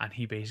 and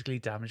he basically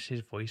damaged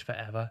his voice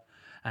forever.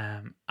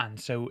 And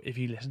so if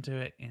you listen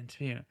to an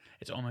interview,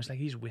 it's almost like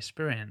he's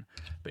whispering,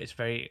 but it's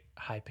very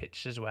high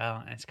pitched as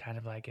well, and it's kind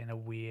of like in a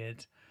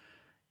weird.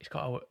 He's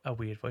got a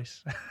weird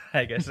voice,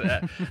 I guess.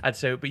 And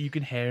so, but you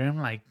can hear him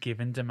like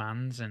giving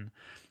demands, and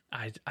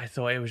I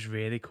thought it was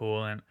really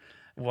cool. And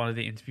one of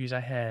the interviews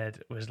I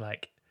heard was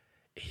like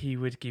he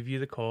would give you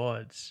the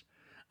chords,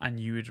 and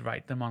you would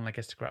write them on like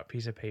a scrap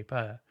piece of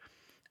paper,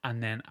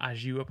 and then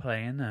as you were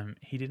playing them,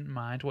 he didn't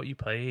mind what you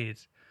played.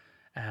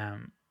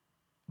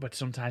 But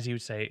sometimes he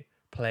would say,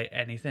 play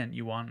anything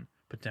you want,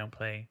 but don't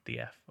play the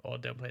F, or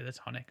don't play the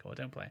tonic, or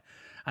don't play.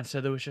 And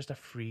so there was just a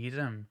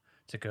freedom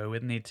to go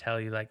with, and he'd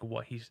tell you like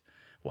what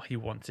he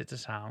wants it to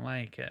sound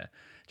like.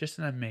 Just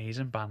an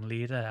amazing band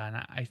leader.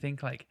 And I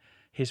think like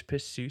his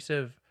pursuit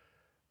of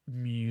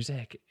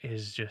music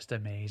is just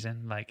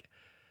amazing. Like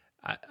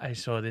I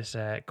saw this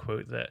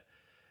quote that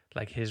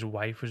like his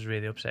wife was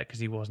really upset because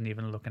he wasn't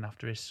even looking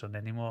after his son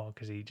anymore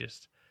because he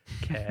just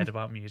cared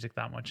about music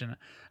that much. And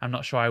I'm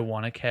not sure I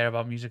want to care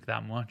about music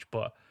that much,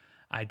 but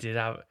I did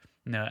have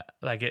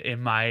like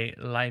in my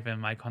life, in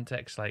my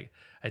context, like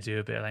I do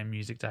a bit of like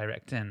music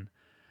directing,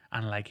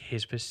 and like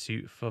his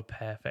pursuit for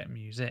perfect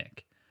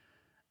music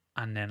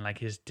and then like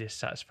his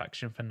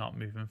dissatisfaction for not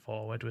moving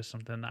forward was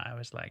something that I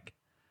was like,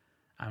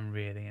 I'm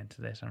really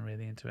into this. I'm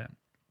really into it.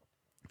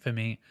 For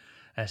me,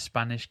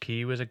 Spanish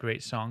Key was a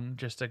great song,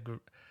 just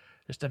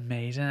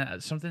amazing.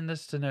 Something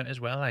that's to note as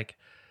well, like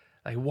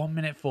 1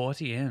 minute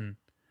 40 in,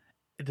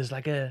 there's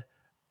like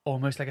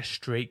almost like a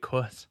straight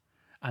cut,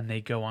 and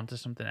they go on to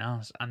something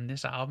else. And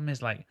this album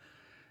is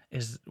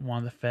one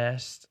of the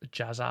first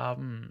jazz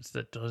albums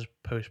that does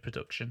post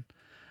production,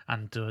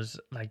 and does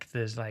like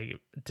there's like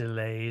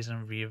delays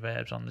and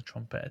reverbs on the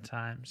trumpet at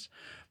times,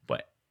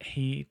 but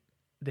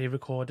they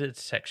recorded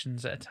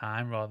sections at a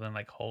time rather than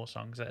like whole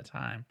songs at a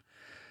time,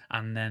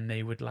 and then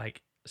they would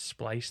like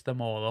splice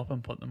them all up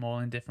and put them all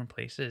in different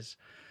places.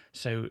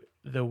 So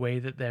the way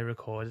that they're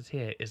recorded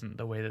here isn't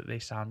the way that they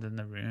sound in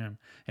the room.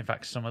 In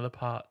fact, some of the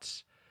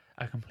parts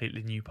are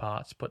completely new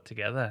parts put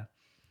together.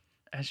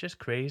 It's just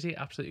crazy,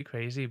 absolutely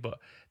crazy. But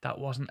that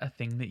wasn't a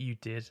thing that you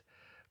did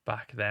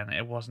back then.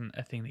 It wasn't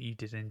a thing that you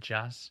did in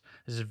jazz.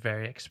 This is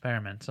very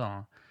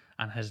experimental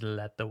and has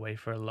led the way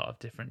for a lot of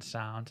different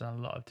sounds and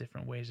a lot of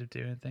different ways of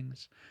doing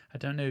things. I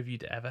don't know if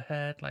you'd ever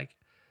heard like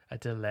a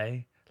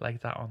delay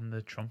like that on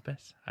the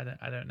trumpet. I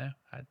don't know.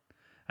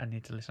 I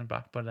need to listen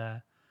back,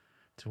 but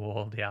to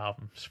all the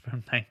albums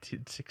from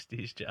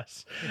 1960s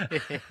jazz.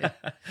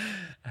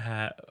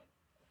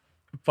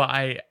 But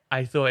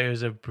I thought it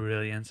was a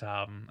brilliant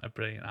album,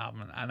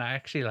 and I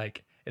actually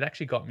it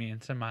actually got me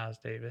into Miles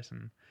Davis,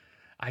 and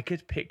I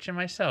could picture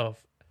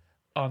myself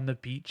on the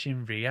beach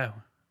in Rio.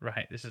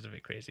 Right, this is a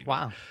bit crazy.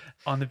 Wow.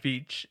 On the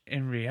beach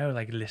in Rio,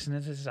 like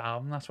listening to this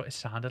album, that's what it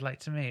sounded like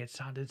to me. It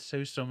sounded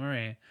so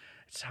summery.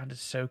 It sounded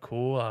so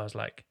cool. I was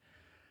like,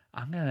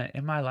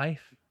 in my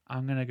life,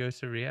 I'm gonna go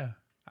to Rio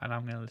and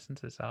I'm gonna listen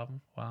to this album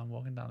while I'm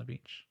walking down the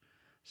beach.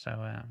 So,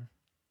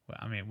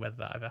 I mean, whether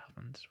that ever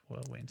happens,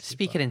 we'll wait and see.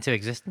 Speak it into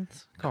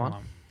existence. Come on.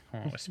 Come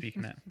on, we're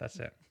speaking it. That's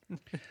it.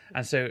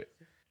 And so,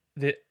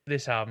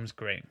 this album's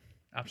great,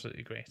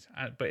 absolutely great.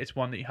 But it's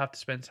one that you have to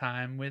spend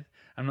time with.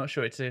 I'm not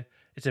sure it's a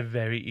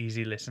very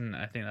easy listen.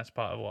 I think that's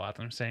part of what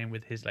Adam's saying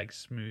with his like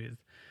smooth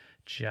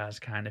jazz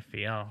kind of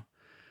feel.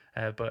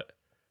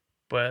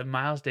 But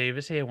Miles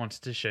Davis here wants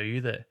to show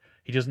you that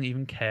he doesn't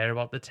even care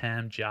about the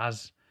term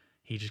jazz.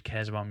 He just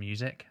cares about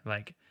music.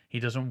 Like, he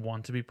doesn't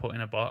want to be put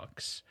in a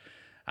box.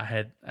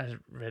 I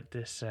read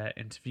this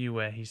interview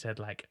where he said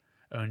like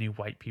only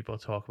white people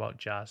talk about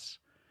jazz,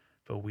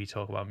 but we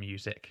talk about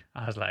music.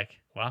 I was like,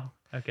 wow,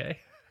 okay.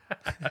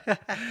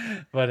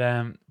 But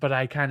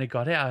I kind of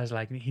got it. I was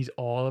like, he's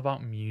all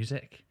about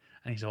music,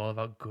 and he's all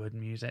about good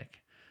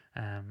music,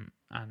 and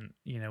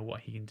you know what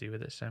he can do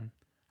with it. So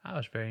I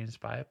was very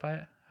inspired by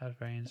it. I was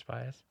very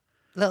inspired.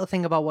 Little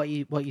thing about what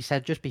you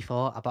said just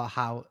before about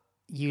how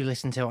you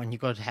listen to it on your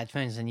good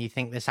headphones and you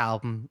think this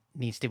album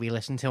needs to be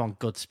listened to on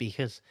good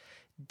speakers.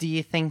 Do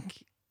you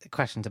think,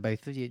 question to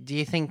both of you, do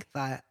you think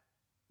that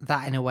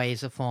in a way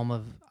is a form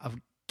of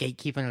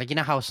gatekeeping? Like, you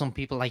know how some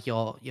people, like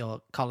your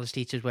college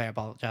teachers, were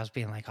about jazz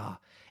being like, oh,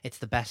 it's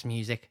the best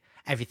music,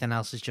 everything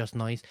else is just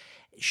noise.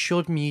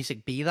 Should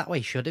music be that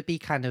way? Should it be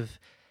kind of,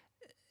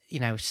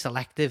 you know,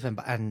 selective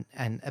and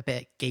a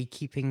bit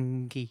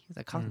gatekeeping-y?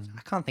 I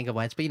can't think of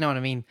words, but you know what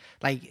I mean?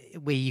 Like,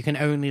 where you can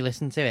only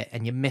listen to it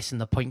and you're missing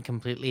the point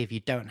completely if you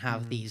don't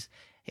have these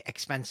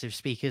expensive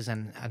speakers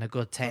and a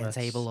good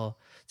turntable or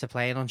to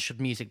play it on. Should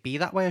music be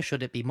that way, or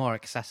should it be more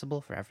accessible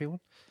for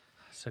everyone?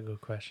 That's a good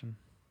question.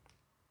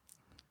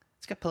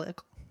 Let's get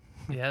political.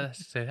 Yeah,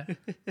 that's it.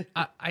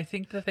 I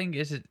think the thing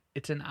is,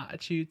 it's an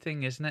attitude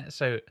thing, isn't it?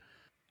 So,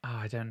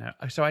 I don't know.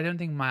 So I don't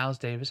think Miles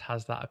Davis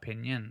has that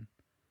opinion.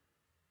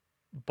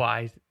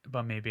 But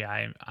maybe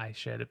I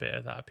shared a bit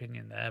of that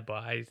opinion there.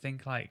 But I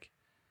think, like,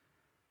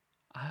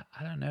 I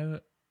don't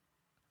know.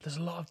 There's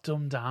a lot of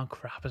dumbed down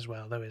crap as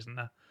well, though, isn't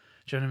there?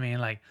 Do you know what I mean?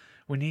 Like,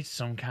 we need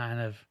some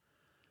kind of...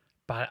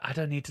 But I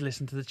don't need to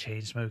listen to the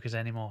Chainsmokers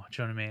anymore.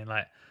 Do you know what I mean?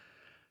 Like,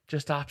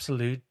 just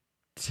absolute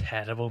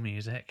terrible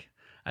music.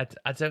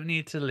 I don't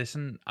need to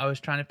listen. I was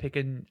trying to pick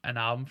an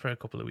album for a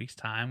couple of weeks'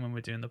 time when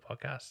we're doing the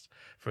podcast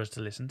for us to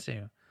listen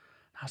to.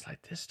 I was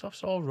like, this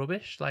stuff's all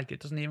rubbish. Like, it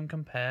doesn't even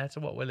compare to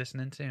what we're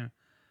listening to.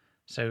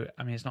 So,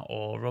 I mean, it's not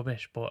all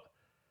rubbish, but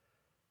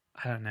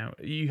I don't know.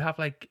 You have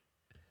I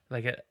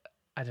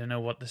don't know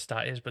what the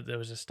stat is, but there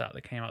was a stat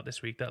that came out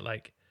this week that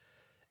like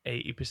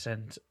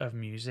 80% of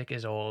music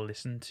is all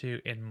listened to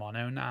in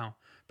mono now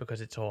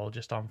because it's all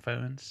just on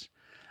phones.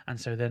 And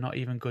so they're not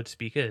even good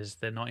speakers.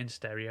 They're not in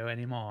stereo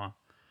anymore.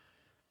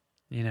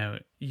 You know,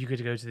 you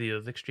could go to the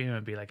other extreme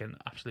and be like an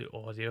absolute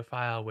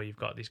audiophile where you've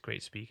got these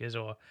great speakers,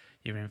 or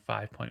you're in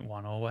 5.1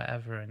 or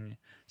whatever, and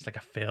it's like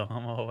a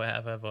film or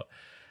whatever. But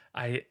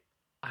I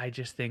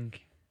just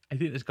think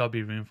there's got to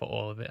be room for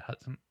all of it,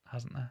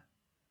 hasn't there?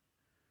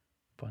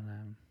 But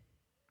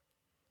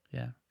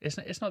yeah,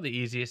 it's not the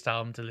easiest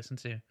album to listen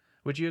to.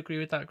 Would you agree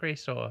with that,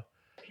 Grace? Or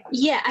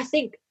yeah, I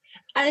think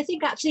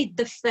actually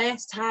the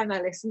first time I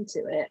listened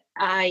to it,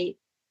 I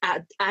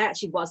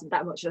actually wasn't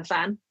that much of a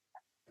fan.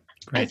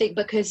 Great. I think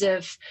because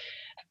of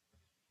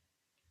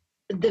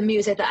the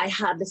music that I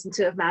had listened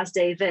to of Miles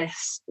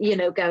Davis, you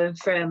know, going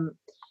from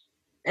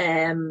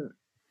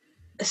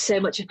so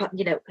much about,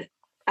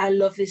 I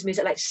love this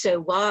music, like So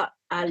What,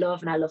 I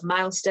love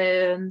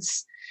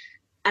Milestones.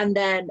 And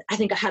then I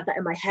think I had that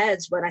in my head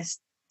when I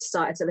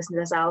started to listen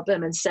to this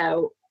album. And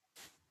so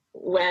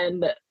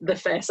when the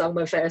first song,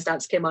 My First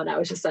Dance, came on, I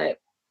was just like,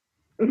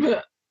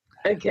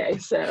 okay,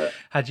 so.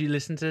 Had you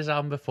listened to this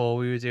album before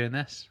we were doing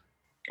this?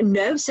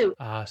 No, so.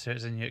 So it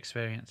was a new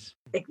experience.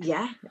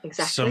 Yeah,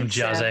 exactly. Some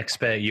jazz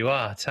expert you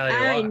are, tell you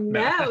I what.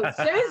 know,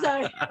 so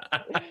sorry.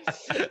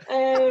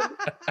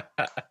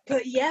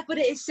 But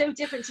it is so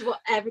different to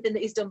everything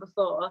that he's done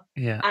before.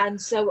 Yeah. And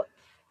so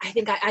I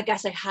think I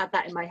guess I had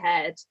that in my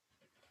head,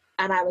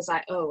 and I was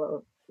like, oh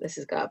well, this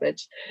is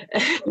garbage.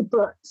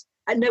 But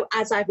I know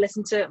as I've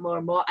listened to it more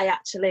and more, I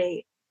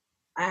actually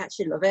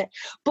love it.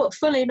 But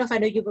funnily enough, I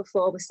know you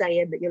before were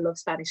saying that you love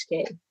Spanish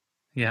Key.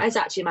 Yeah. It's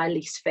actually my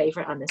least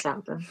favourite on this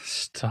album.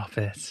 Stop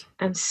it.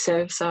 I'm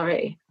so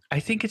sorry. I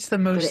think it's the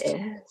most. But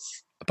it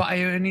is. But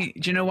do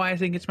you know why I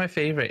think it's my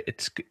favourite?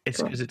 It's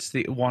because it's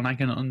the one I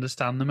can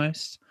understand the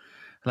most.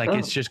 Like,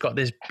 it's just got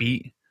this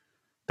beat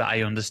that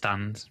I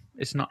understand.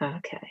 It's not.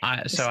 Okay.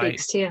 It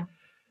speaks to you.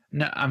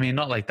 No, I mean,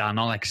 not like that,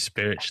 not like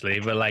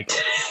spiritually, but like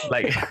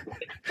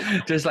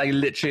just like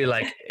literally,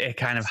 like it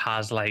kind of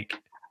has like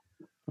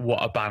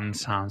what a band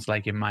sounds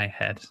like in my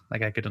head.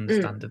 Like I could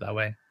understand it that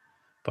way.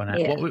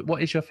 But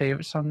what is your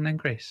favourite song then,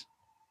 Grace?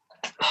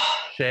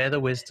 Share the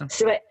wisdom.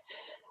 So I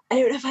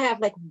don't know if I have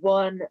like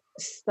one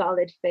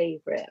solid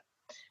favourite.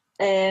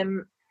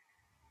 I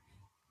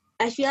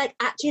feel like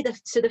actually the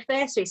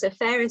first three, so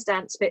Fairest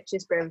Dance,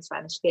 Bitches, Brew, and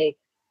Spanish Key,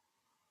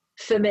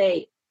 for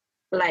me,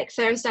 like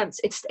Fairest Dance,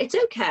 it's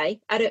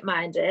okay. I don't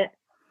mind it.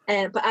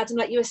 But Adam,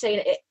 like you were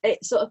saying,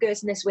 it sort of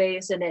goes in this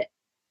waves, and it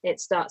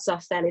starts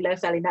off fairly low,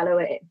 fairly mellow.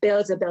 It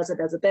builds. It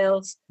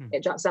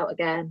drops out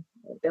again.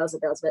 It builds,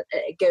 but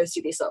it goes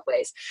through these sort of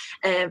ways.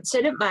 So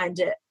I didn't mind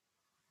it.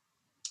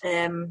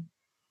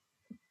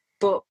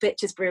 But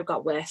Bitches Brew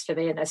got worse for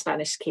me, and the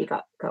Spanish Key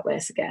got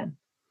worse again.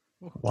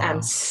 Wow.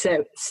 I'm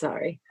so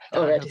sorry.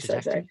 Already so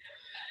sorry.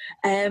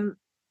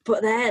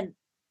 But then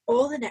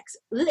literally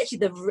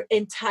the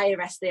entire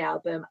rest of the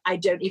album, I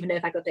don't even know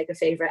if I could pick a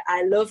favourite.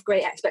 I love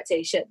Great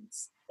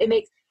Expectations. I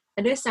know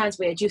it sounds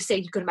weird. You say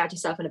you could imagine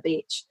yourself on a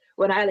beach.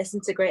 When I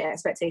listen to Great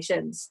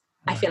Expectations,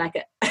 I feel like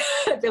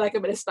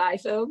I'm in a spy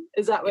film.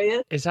 Is that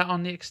weird? Is that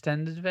on the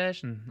extended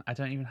version? I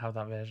don't even have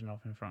that version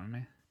up in front of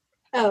me.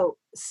 Oh,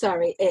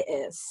 sorry, it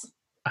is.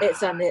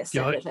 It's on the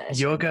extended version.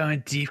 You're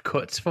going deep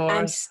cuts for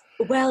us.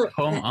 Well,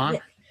 come on.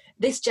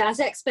 This jazz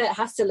expert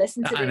has to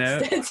listen to the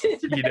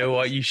extended version. You know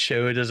what? You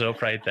showed us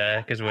up right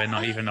there because we're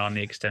not even on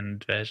the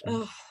extended version.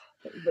 Oh,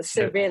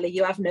 so really,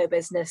 you have no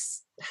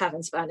business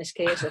having Spanish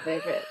Key as your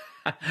favourite.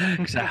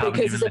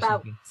 Because it's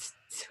about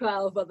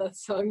 12 other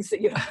songs that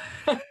you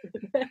have.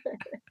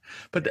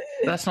 But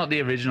that's not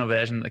the original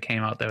version that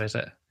came out, though, is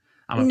it?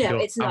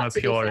 It's not. I'm a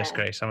purist,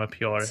 Grace. I'm a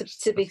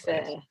purist. To be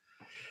fair.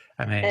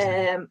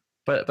 Amazing.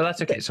 But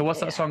that's okay. So what's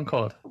that song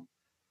called?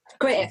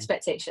 Great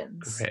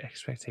Expectations. Great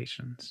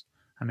Expectations.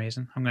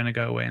 Amazing. I'm going to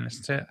go away and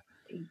listen to it.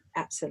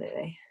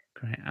 Absolutely.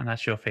 Great. And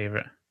that's your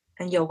favourite.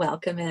 And you're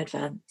welcome in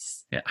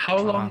advance. Yeah. How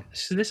long?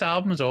 So this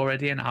album is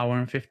already an hour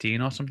and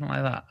 15 or something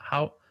like that.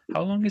 How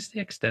long is the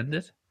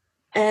extended?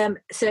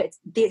 So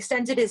the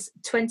extended is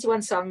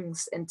 21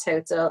 songs in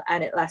total,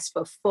 and it lasts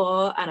for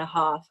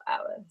 4.5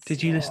 hours.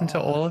 Did you listen to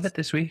all of it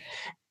this week?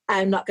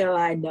 I'm not going to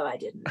lie, no, I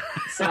didn't.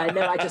 So I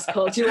know I just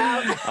called you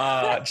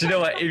out. Do you know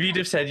what? If you'd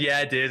have said, yeah,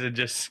 I did, and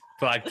just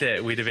flagged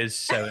it, we'd have been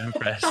so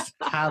impressed.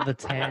 How the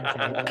turn.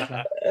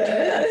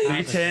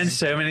 We turned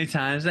so many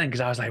times then, because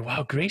I was like,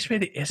 wow, Grace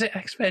really is an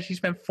expert. She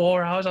spent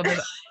 4 hours on it.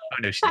 Oh,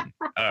 no, she didn't.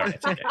 All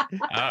right. Okay.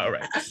 All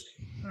right.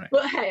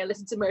 Well, hey, I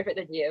listened to more of it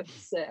than you,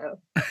 so...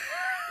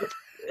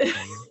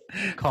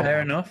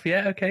 Fair enough.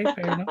 Yeah, okay,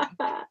 fair enough.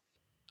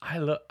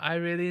 I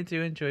really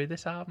do enjoy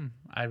this album.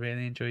 I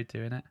really enjoyed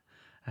doing it.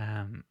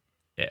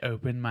 It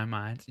opened my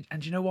mind.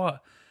 And you know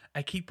what?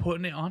 I keep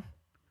putting it on.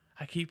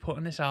 I keep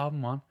putting this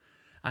album on.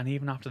 And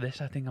even after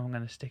this, I think I'm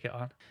going to stick it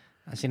on.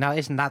 See, now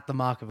isn't that the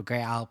mark of a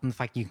great album? The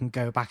fact you can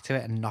go back to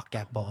it and not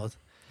get bored.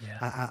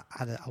 Yeah.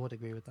 I would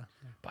agree with that.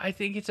 Yeah. But I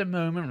think it's a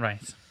moment,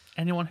 right?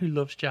 Anyone who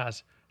loves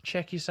jazz,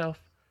 check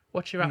yourself.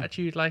 What's your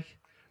attitude like?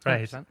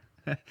 100%.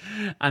 Right.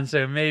 And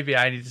so maybe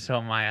I need to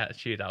sort my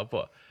attitude out.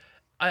 But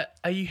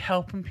are you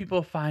helping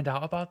people find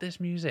out about this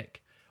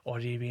music? Or are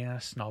you being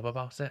a snob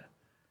about it?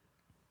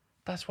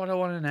 That's what I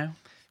want to know.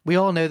 We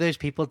all know those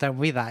people, don't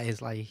we? That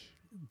is like,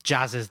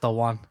 jazz is the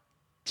one.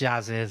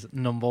 Jazz is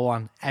number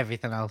one.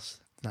 Everything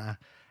else, nah.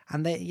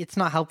 And it's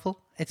not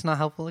helpful. It's not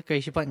helpful.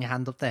 Grace, you're putting your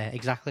hand up there.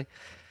 Exactly.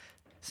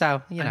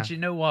 So, you know. And you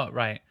know what,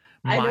 right?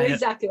 I know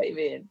exactly what you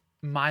mean.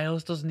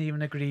 Miles doesn't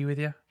even agree with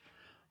you.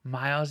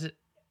 Miles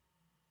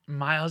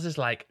is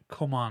like,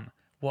 come on,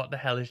 what the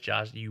hell is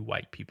jazz, you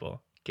white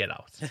people? Get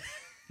out.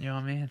 You know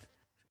what I mean?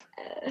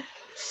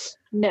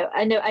 No,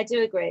 I know, I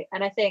do agree.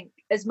 And I think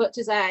as much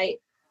as I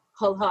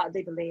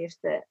wholeheartedly believe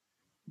that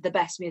the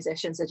best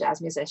musicians are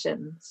jazz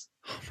musicians.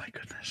 Oh my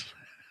goodness.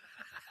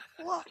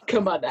 What?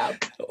 Come on now.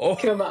 Oh.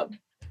 Come on.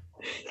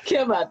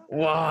 Come on.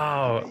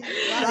 Wow.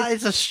 That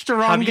is the Have you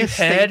strongest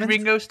heard statement.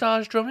 Ringo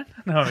Starr's drumming?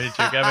 No, I'm only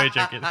joking. I'm only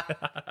joking.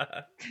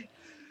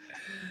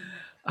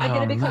 I'm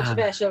going to be man.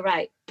 controversial,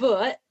 right?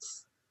 But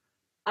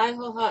I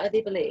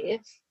wholeheartedly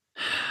believe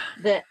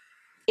that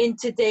in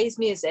today's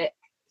music,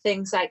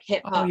 things like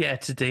hip hop. Oh yeah,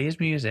 today's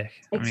music.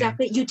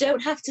 Exactly. You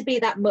don't have to be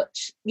that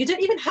much. You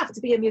don't even have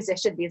to be a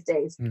musician these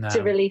days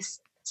to release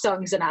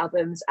songs and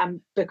albums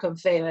and become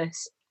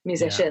famous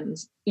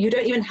musicians. Yeah. You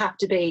don't even have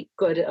to be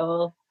good at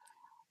all.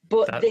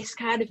 But this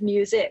kind of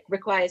music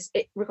requires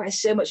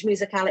so much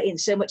musicality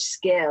and so much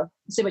skill,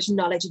 and so much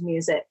knowledge of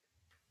music.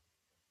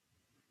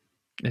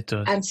 It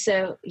does. And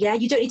so, yeah,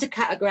 you don't need to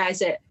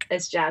categorize it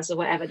as jazz or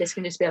whatever. This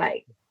can just be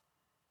like.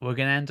 We're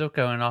gonna end up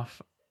going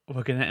off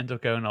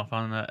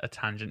on a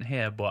tangent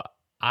here, but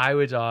I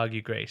would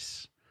argue,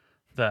 Grace,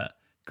 that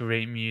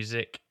great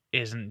music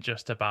isn't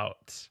just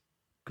about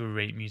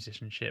great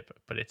musicianship,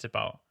 but it's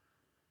about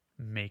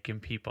making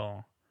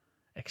people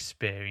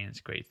experience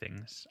great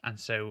things. And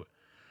so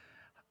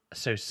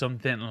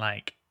something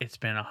like It's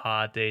Been a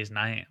Hard Day's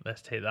Night,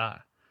 let's take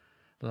that.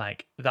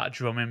 Like, that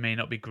drumming may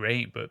not be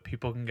great, but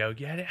people can go,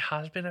 yeah, it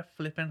has been a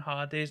flipping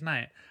hard day's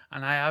night,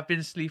 and I have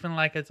been sleeping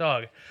like a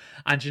dog.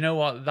 And you know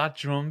what? That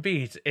drum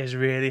beat is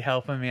really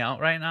helping me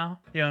out right now.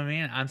 You know what I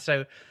mean? And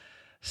so,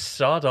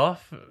 sod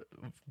off,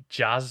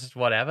 jazz,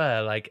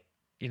 whatever. Like,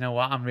 you know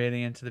what? I'm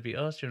really into the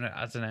Beatles. You know,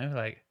 I don't know.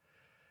 Like,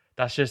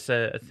 that's just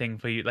a thing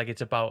for you. Like,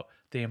 it's about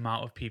the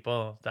amount of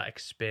people that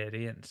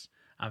experience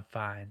and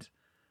find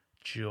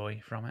joy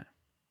from it.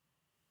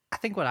 I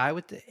think what I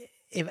would do,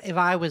 if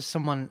I was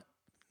someone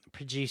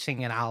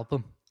producing an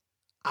album,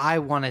 I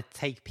want to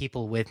take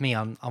people with me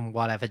on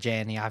whatever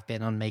journey I've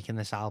been on making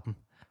this album.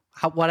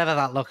 Whatever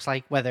that looks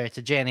like, whether it's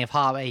a journey of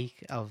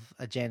heartache, of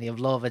a journey of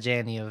love, a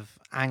journey of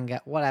anger,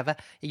 whatever.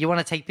 You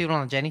want to take people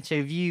on a journey. So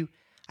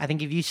I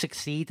think if you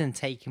succeed in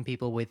taking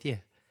people with you,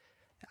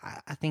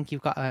 I think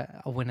you've got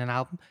a winning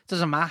album. It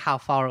doesn't matter how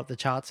far up the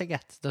charts it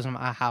gets. It doesn't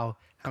matter how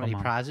many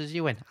prizes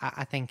you win.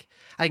 I think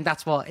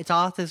that's what it's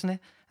art, isn't it?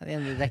 At the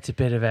end of the day, it's a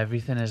bit of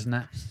everything, isn't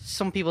it?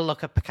 Some people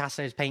look at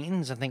Picasso's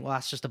paintings and think, well,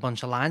 that's just a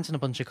bunch of lines and a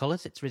bunch of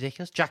colours. It's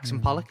ridiculous.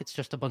 Jackson Pollock, it's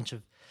just a bunch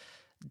of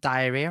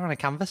diarrhea on a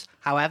canvas.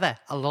 However,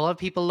 a lot of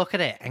people look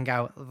at it and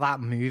go, that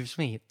moves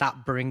me.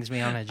 That brings me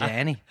on a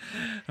journey.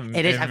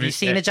 It is. Have you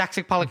seen a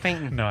Jackson Pollock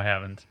painting? No, I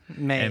haven't.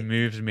 Mate. It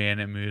moves me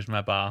and it moves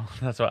my bowel.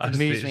 That's what I was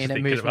moves me and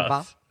it moves my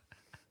bowel.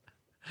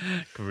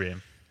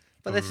 Grim.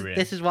 But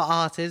this is what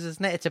art is,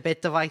 isn't it? It's a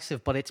bit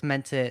divisive, but it's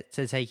meant to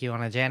take you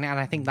on a journey. And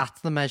I think that's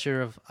the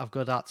measure of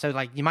good art. So,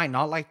 like, you might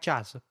not like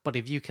jazz, but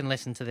if you can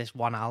listen to this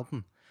one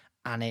album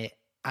and it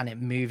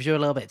moves you a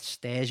little bit,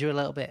 stirs you a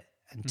little bit,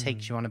 and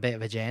takes you on a bit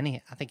of a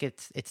journey, I think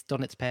it's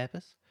done its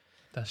purpose.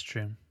 That's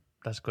true.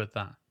 That's good,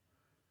 that.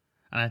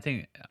 And I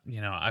think,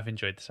 I've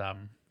enjoyed this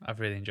album.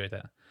 I've really enjoyed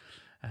it.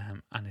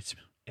 And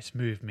it's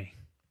moved me.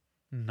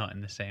 Not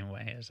in the same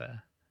way as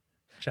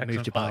Jackson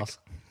moved your Pollock. bowels.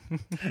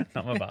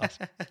 Not my bowels.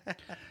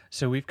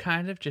 So we've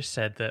kind of just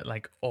said that,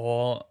 like,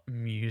 all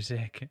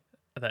music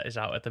that is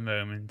out at the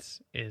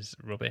moment is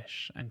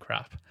rubbish and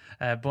crap.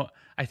 But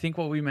I think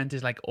what we meant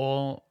is, like,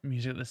 all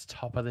music that's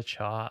top of the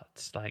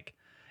charts, like,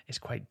 is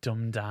quite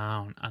dumbed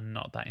down and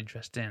not that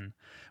interesting.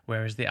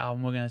 Whereas the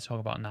album we're going to talk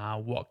about now,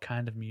 What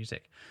Kind of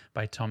Music,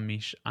 by Tom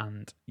Misch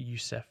and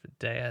Yusef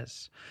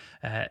Diaz,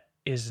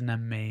 is an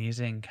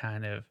amazing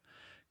kind of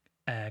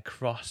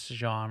cross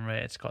genre.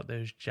 It's got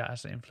those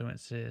jazz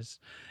influences.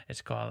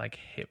 It's got like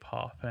hip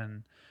hop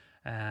and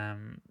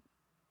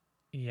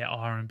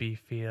R&B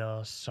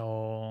feels,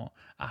 soul,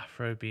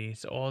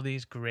 Afrobeat, all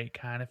these great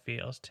kind of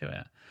feels to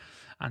it.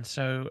 And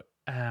so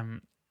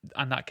and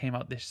that came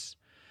out this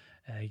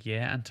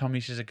year. And Tom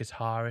Misch is a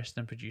guitarist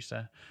and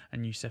producer,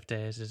 and Yusef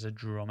Diaz is a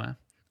drummer.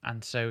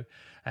 And so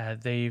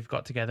they've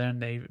got together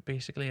and they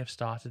basically have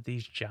started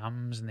these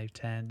jams and they've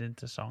turned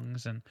into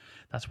songs, and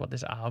that's what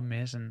this album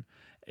is. And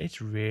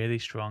it's really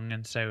strong.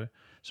 And so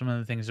some of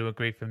the things that were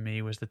great for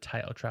me was the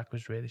title track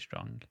was really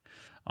strong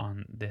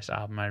on this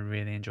album. I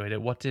really enjoyed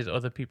it. What did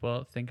other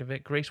people think of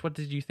it? Grace, what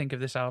did you think of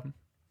this album?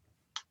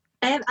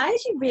 I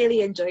actually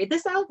really enjoyed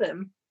this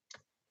album,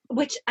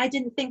 which I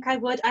didn't think I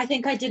would. I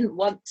think I didn't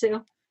want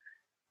to,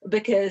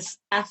 because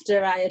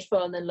after I had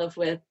fallen in love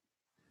with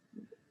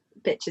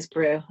Bitches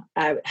Brew,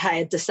 I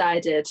had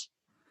decided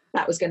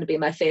that was going to be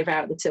my favourite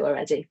out of the two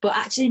already. But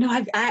actually, no,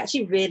 I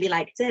actually really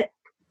liked it.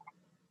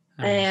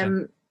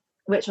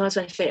 Which one was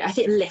my favourite? I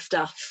think Lift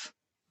Off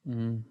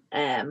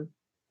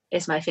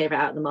is my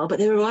favourite out of them all. But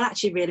they were all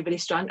actually really, really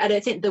strong. I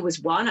don't think there was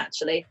one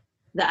actually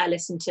that I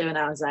listened to and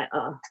I was like,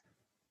 oh,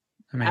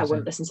 amazing. I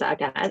wouldn't listen to that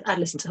again. I'd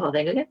listen to the whole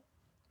thing again.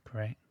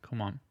 Great.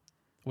 Come on.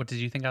 What did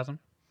you think, Adam?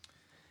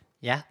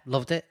 Yeah,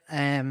 loved it.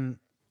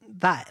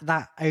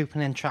 That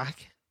opening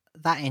track,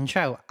 that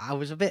intro, I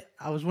was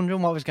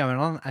wondering what was going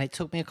on, and it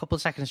took me a couple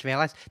of seconds to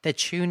realise they're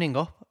tuning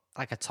up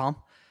like a tom,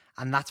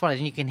 and that's what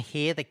you can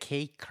hear the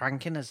key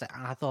cranking and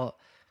I thought,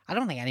 I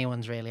don't think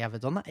anyone's really ever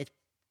done that. It's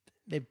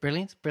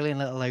brilliant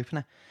little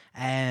opener,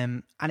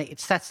 and it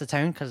sets the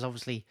tone because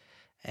obviously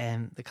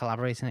the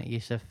collaborating at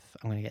Yusuf,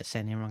 I'm going to get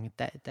saying him wrong.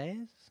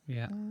 Days?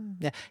 Yeah.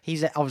 Yeah,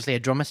 he's obviously a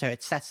drummer, so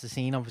it sets the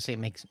scene. Obviously, it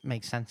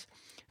makes sense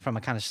from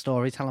a kind of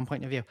storytelling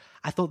point of view.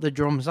 I thought the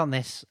drums on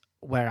this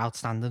were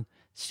outstanding,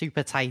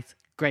 super tight,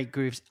 great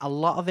grooves. A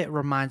lot of it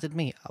reminded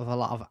me of a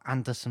lot of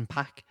Anderson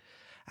 .Paak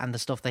and the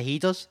stuff that he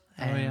does.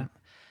 Yeah.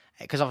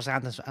 Because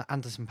obviously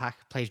Anderson .Paak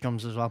plays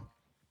drums as well.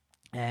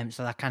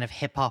 So that kind of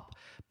hip hop,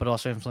 but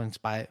also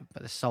influenced by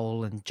the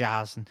soul and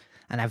jazz and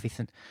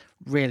everything.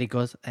 Really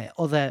good.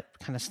 Other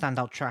kind of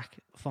standout track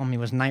for me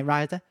was Night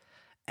Rider.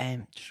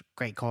 Just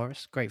great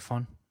chorus, great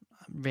fun.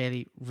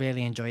 Really,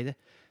 really enjoyed it.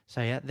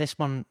 So yeah, this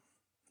one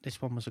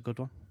was a good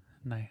one.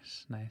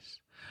 Nice.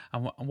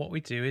 And what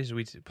we do is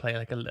we play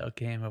like a little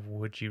game of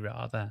Would You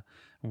Rather.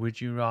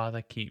 Would you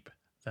rather keep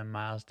the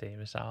Miles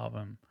Davis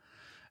album,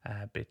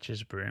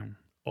 Bitches Brew,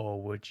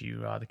 or would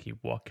you rather keep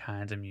What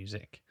Kind of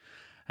Music?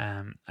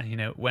 And you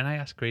know, when I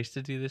asked Grace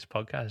to do this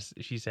podcast,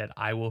 she said,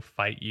 "I will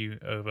fight you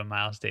over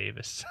Miles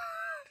Davis."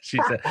 She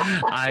said,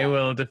 "I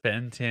will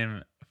defend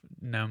him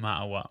no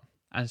matter what."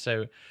 And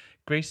so,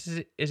 Grace,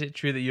 is it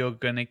true that you're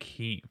gonna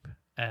keep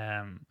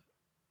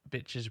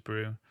Bitches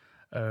Brew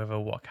over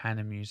What Kind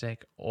of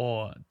Music,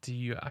 or do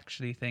you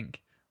actually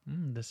think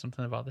there's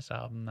something about this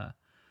album that,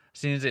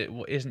 seeing as it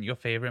isn't your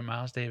favorite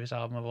Miles Davis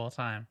album of all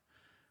time,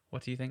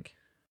 what do you think?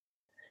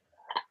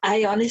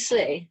 I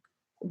honestly,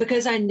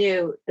 because I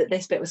knew that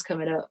this bit was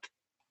coming up,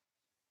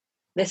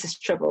 this has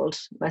troubled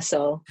my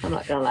soul. I'm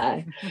not gonna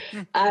lie.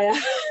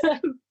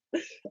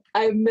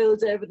 I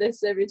milled over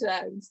this so many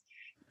times,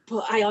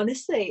 but I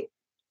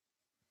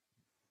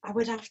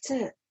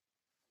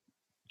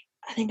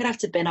think I'd have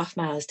to bin off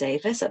Miles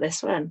Davis at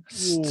this one.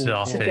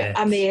 Stop it.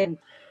 I mean,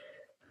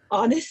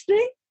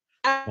 honestly,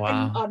 Wow.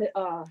 I'm on it.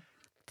 Oh.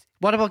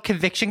 What about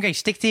Conviction, Grace?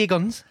 Stick to your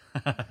guns.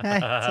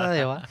 Tell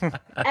you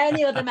what.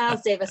 Any other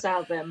Miles Davis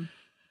album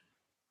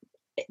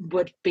it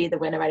would be the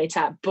winner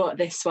anytime, but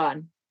this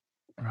one,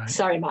 Right.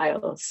 sorry,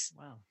 Miles.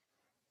 Wow.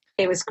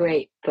 It was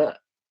great, but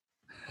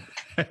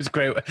It was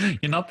great.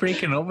 You're not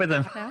breaking up with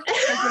him.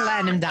 You're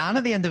letting him down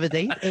at the end of the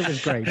day. It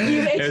was great.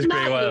 it's was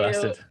not great while it you.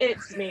 lasted.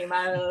 It's me,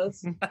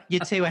 Miles.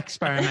 You're too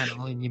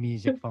experimental in your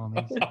music for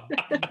me.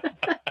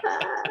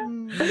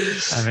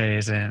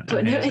 Amazing.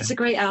 But no, amazing. it's a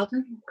great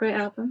album. Great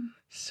album.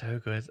 So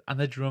good. And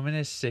the drumming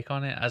is sick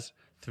on it. As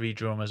three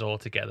drummers all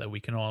together, we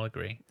can all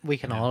agree. We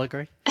can all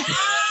agree.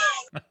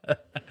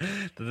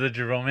 The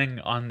drumming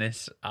on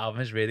this album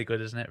is really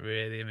good, isn't it?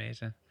 Really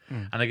amazing.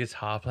 And the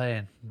guitar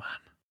playing,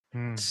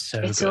 man, so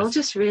It's good. all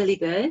just really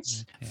good.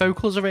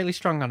 Vocals are really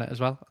strong on it as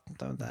well.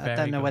 I Very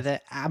don't know good. whether,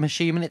 I'm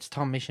assuming it's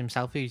Tom Misch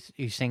himself who's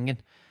singing.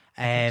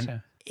 think so.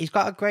 He's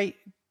got a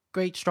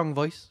great strong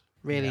voice.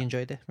 Really Yeah.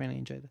 enjoyed it.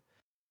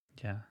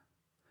 Yeah.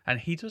 And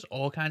he does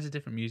all kinds of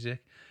different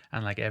music,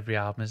 and like every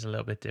album is a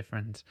little bit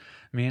different.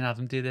 Me and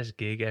Adam do this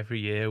gig every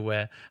year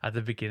where at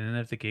the beginning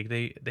of the gig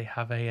they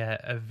have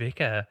a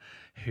vicar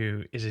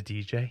who is a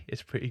DJ.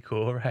 It's pretty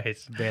cool, right?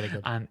 Really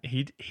good. And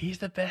he's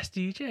the best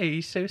DJ.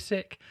 He's so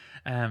sick.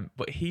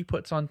 But he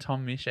puts on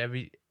Tom Misch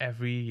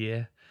every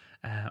year.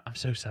 I'm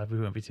so sad we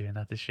won't be doing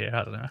that this year.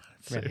 I don't know.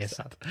 It's Really so is.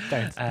 sad.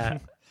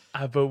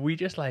 Don't. But we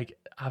just like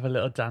have a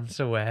little dance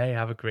away,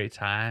 have a great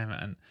time,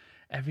 and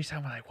every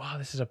time we're like, wow,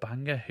 this is a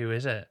banger. Who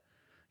is it?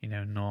 You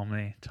know,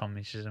 normally Tom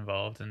Misch is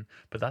involved,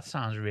 but that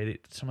sounds really,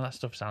 some of that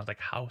stuff sounds like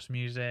house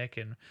music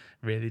and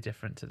really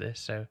different to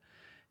this. So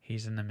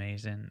he's an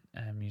amazing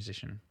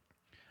musician.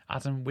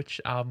 Adam,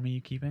 which album are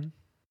you keeping?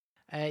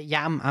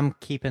 Yeah, I'm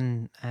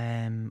keeping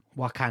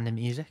What Kind of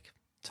Music,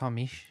 Tom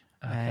Misch.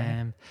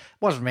 Okay.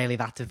 Wasn't really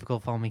that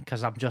difficult for me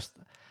because I'm just,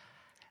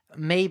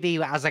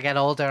 maybe as I get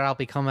older I'll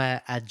become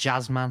a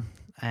jazz man.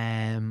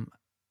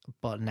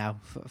 But no,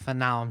 for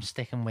now I'm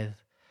sticking with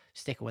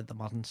the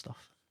modern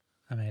stuff.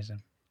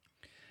 Amazing.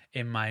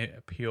 In my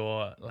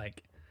pure,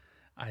 like,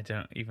 I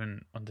don't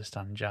even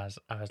understand jazz.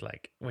 I was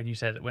like, when you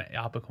said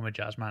I'll become a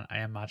jazz man,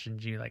 I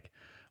imagined you like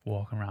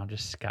walking around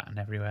just scatting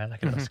everywhere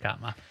like a little scat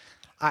man.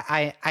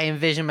 I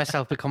envision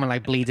myself becoming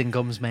like Bleeding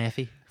Gums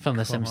Murphy from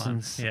The Come on.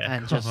 Simpsons. Yeah,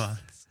 and come just, on.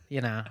 you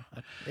know,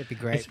 it'd be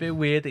great. It's a bit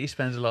weird that he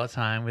spends a lot of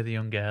time with a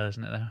young girl,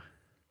 isn't it,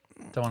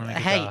 though? Don't want to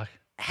make it dark.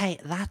 Hey,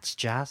 that's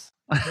jazz.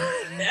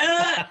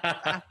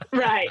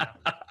 Right.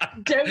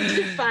 Don't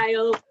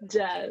defile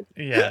jazz.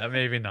 Yeah,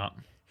 maybe not.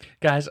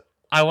 Guys,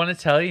 I want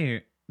to tell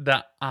you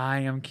that I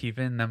am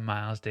keeping the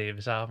Miles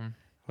Davis album.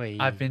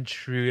 I've been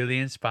truly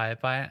inspired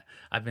by it.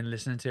 I've been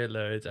listening to it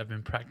loads. I've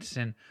been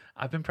practicing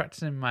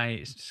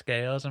my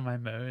scales and my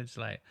modes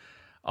like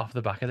off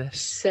the back of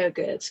this. So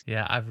good.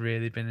 Yeah, I've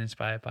really been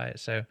inspired by it.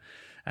 So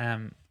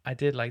I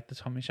did like the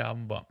Tom Misch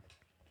album, but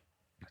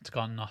it's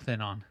got nothing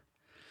on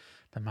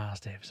the Miles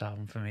Davis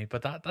album for me.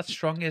 But that's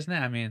strong, isn't it?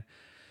 I mean,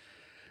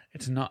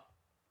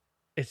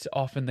 it's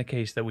often the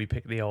case that we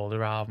pick the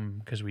older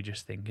album because we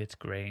just think it's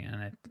great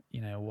and it,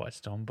 you know, what it's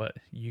done. But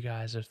you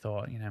guys have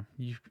thought, you know,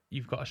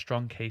 you've got a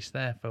strong case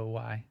there for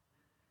why,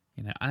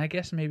 you know. And I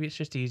guess maybe it's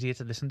just easier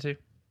to listen to.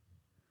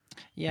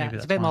 Yeah, Maybe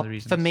it's that's a bit one of more, the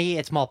for reasons. me,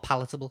 it's more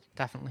palatable,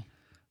 definitely.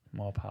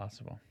 More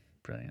palatable.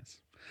 Brilliant.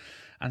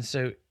 And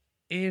so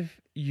if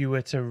you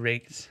were to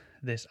rate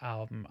this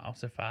album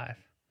out of 5,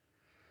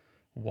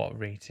 what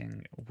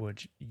rating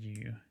would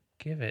you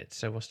give it?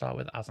 So we'll start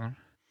with Adam.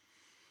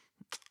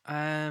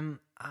 I'm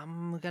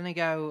gonna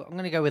go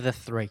with a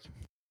 3.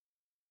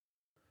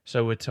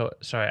 So we're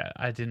sorry,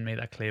 I didn't make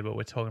that clear, but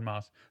we're talking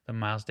about the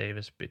Miles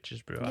Davis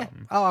Bitches Brew Yeah.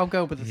 album. Oh, I'll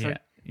go with a 3.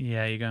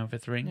 Yeah, you're going for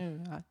 3?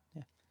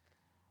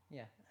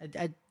 Yeah.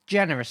 A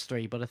generous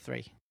 3, but a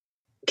 3.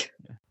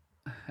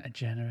 A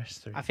generous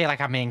 3. I feel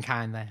like I'm being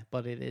kind there,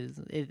 but it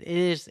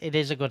is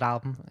a good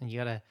album, and you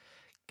gotta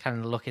kind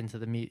of look into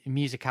the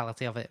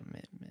musicality of it.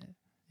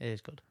 It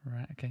is good.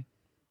 Right, okay.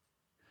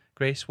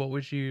 Grace, what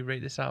would you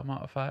rate this album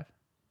out of 5?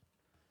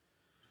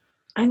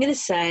 I'm going to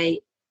say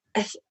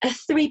a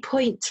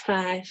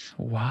 3.5.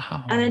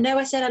 Wow. And I know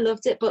I said I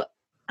loved it, but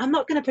I'm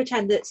not going to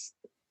pretend it's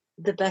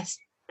the best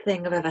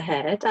thing I've ever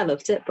heard. I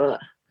loved it,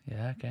 but...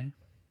 Yeah, okay.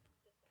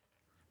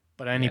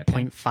 But only Yeah,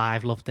 okay.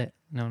 0.5 loved it.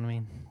 You know what I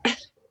mean?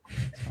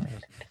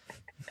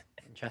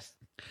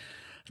 Interesting.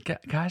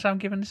 Guys, I'm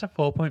giving this a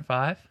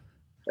 4.5.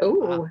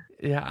 Oh,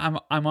 Yeah,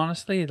 I'm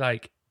honestly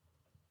like,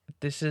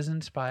 this has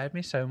inspired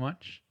me so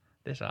much,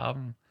 this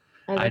album.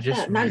 I love just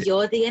that. Now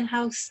you're the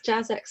in-house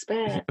jazz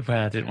expert.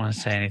 Well, I didn't want to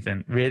say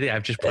anything. Really,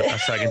 I've just put that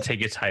so I can take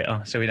your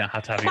title, so we don't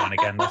have to have you on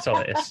again. That's all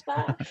it is.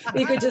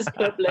 You could just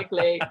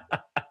publicly.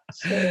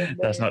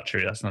 That's not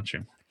true. That's not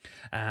true.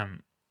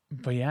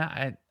 But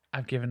yeah,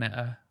 I've given it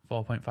a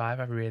 4.5.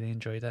 I've really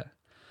enjoyed it.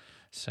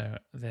 So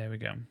there we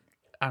go.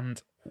 And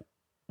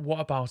what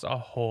about our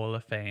Hall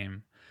of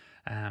Fame?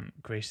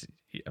 Grace,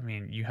 I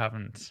mean, you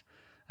haven't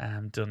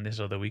done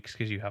this other weeks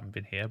because you haven't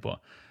been here, but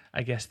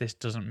I guess this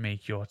doesn't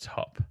make your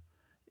top.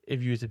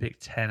 If you were to pick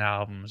 10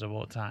 albums of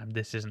all time,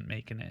 this isn't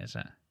making it, is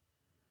it?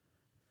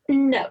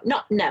 No,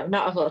 not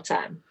of all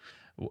time.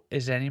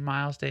 Is any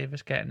Miles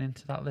Davis getting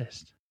into that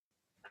list?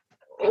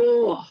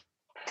 Oh,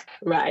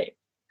 right.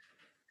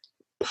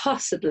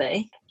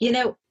 Possibly. You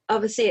know,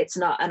 obviously it's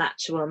not an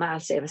actual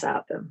Miles Davis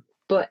album,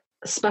 but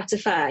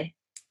Spotify,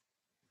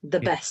 the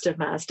best of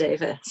Miles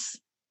Davis.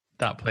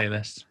 That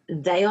playlist.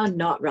 They are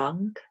not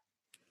wrong.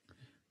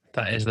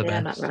 That is the best. They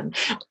are not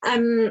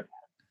wrong.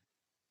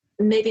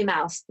 Maybe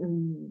Mouse.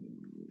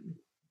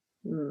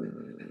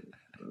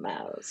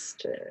 Mouse.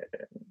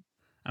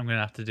 I'm going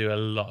to have to do a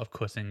lot of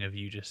cutting of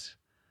you just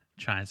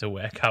trying to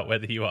work out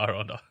whether you are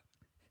or not.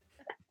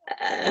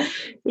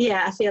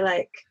 Yeah, I feel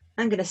like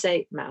I'm going to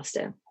say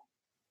Milestone.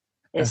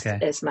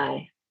 It's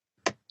my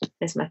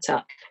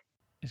top.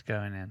 It's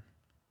going in.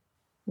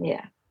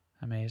 Yeah.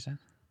 Amazing.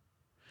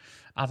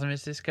 Adam,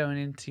 is this going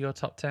into your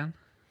top 10?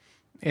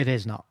 It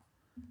is not.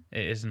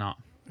 It is not.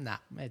 Nah,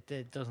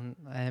 it doesn't.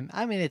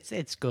 I mean,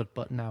 it's good,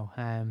 but no.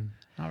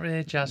 Not really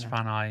a jazz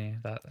fan, are you?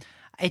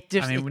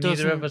 Neither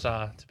neither of us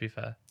are, to be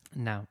fair.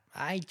 No,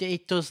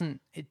 it doesn't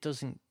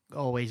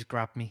always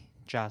grab me,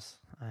 jazz.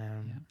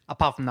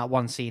 Apart from that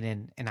one scene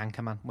in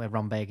Anchorman where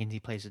Ron Burgundy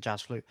plays the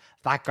jazz flute,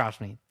 that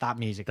grabs me. That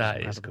music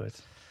That is good.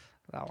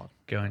 That one.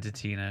 Going to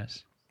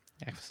Tino's.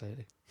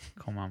 Absolutely.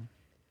 Come on.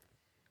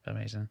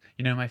 Amazing.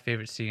 You know my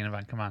favourite scene of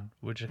Anchorman?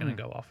 We're just going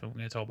to go off and we're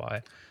going to talk about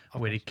it.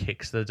 Where he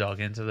kicks the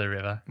dog into the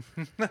river.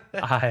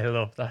 I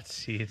love that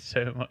scene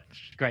so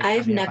much. Great.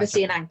 I've never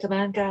seen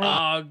Anchorman, guys.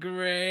 Oh,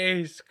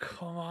 Grace.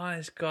 Come on.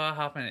 It's got to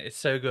happen. It's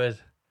so good.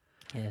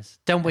 Yes.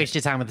 Don't waste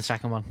your time with the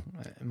second one,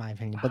 in my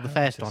opinion. But the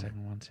first one,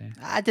 second one too.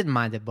 I didn't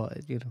mind it, but,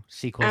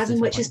 sequels.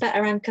 Adam, which is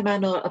better,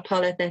 Anchorman or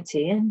Apollo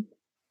 13?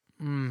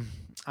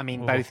 I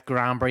mean, both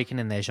groundbreaking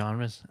in their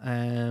genres.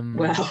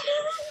 Well.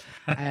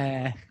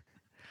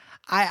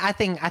 I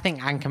think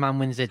Anchorman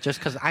wins it just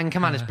because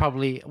Anchorman is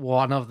probably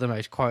one of the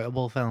most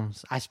quotable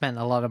films. I spent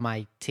a lot of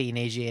my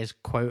teenage years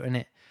quoting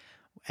it,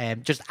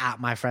 just at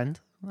my friend.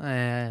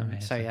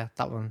 So yeah,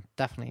 that one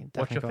definitely.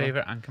 What's your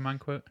favourite Anchorman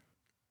quote?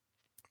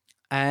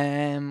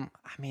 I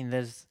mean,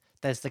 there's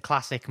the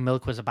classic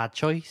 "Milk was a bad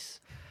choice."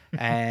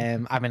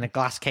 I'm in a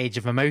glass cage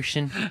of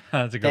emotion.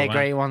 That's a good They're one.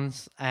 great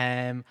ones.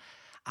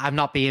 I'm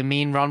not being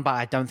mean, Ron, but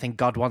I don't think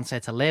God wants her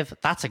to live.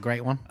 That's a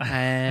great one.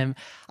 A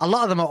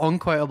lot of them are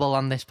unquotable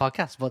on this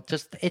podcast, but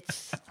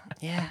it's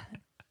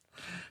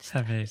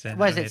Amazing.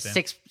 What is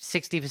it?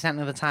 60%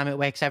 of the time it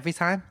works every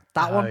time.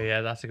 That one. Oh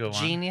yeah, that's a good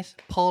one. Genius.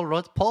 Paul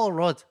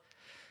Rudd.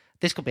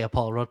 This could be a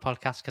Paul Rudd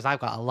podcast because I've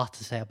got a lot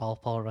to say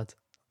about Paul Rudd.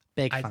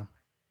 Big fan.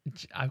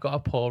 I've got a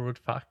Paul Rudd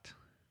fact.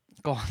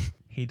 Go on.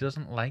 He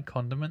doesn't like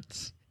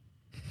condiments.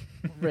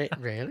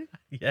 Really?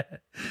 Yeah.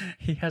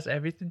 He has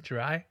everything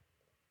dry.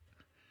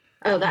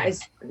 Oh, that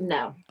is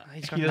no.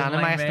 He's got He none doesn't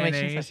of my like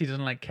estimations. mayonnaise. He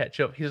doesn't like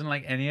ketchup. He doesn't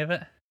like any of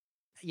it.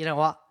 You know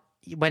what?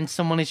 When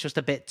someone is just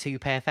a bit too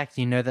perfect,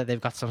 you know that they've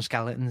got some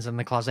skeletons in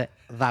the closet.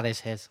 That is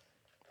his.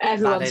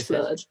 Everyone's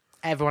flawed.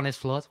 Everyone is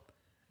flawed.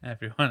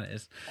 Everyone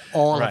is.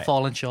 All Right. have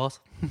fallen short.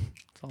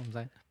 That's all I'm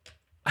saying.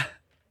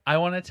 I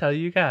want to tell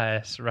you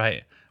guys,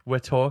 right? We're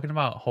talking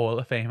about Hall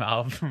of Fame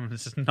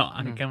albums, not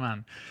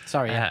Anchorman.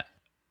 Sorry. Yeah.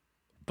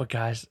 But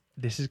guys,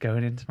 this is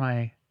going into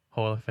my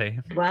Hall of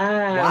Fame.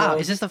 Wow.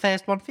 Is this the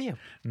first one for you?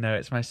 No,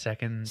 it's my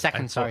second.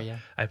 Second,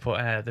 I put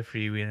the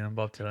Freewheeling and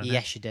Bob Dylan.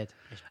 Yes, you did.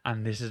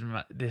 And this is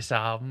this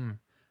album.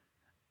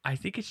 I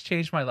think it's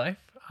changed my life.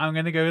 I'm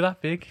gonna go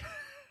that big.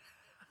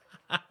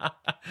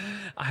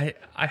 I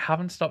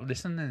haven't stopped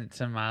listening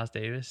to Miles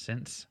Davis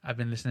since. I've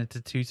been listening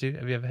to Tutu.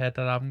 Have you ever heard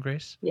that album,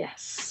 Grace?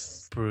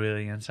 Yes.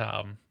 Brilliant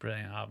album.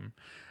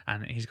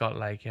 And he's got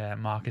like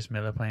Marcus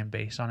Miller playing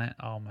bass on it.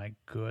 Oh my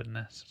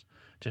goodness,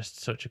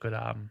 just such a good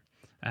album.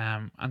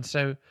 And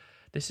so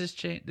this has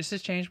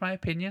changed my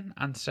opinion.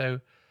 And so,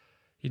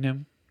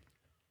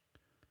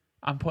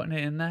 I'm putting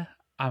it in there.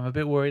 I'm a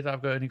bit worried that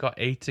I've only got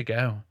 8 to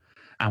go,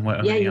 and we're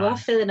only you on. are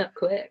filling up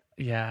quick.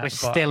 Yeah, We're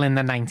still in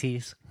the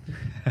 90s.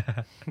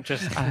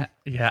 Just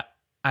yeah.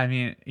 I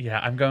mean, yeah,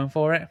 I'm going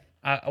for it.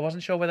 I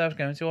wasn't sure whether I was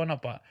going to or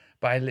not, but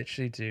I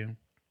literally do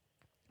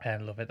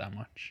love it that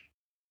much.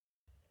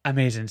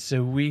 Amazing.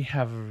 So we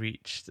have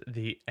reached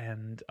the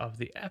end of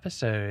the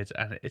episode,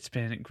 and it's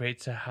been great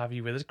to have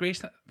you with us.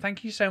 Grace,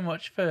 thank you so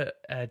much for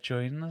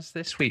joining us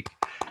this week.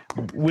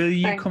 Will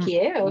you Thank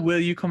you. Will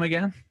you come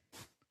again?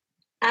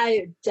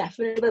 I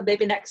definitely will.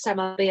 Maybe next time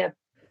I'll be a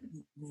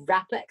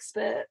rap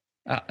expert.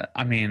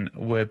 I mean,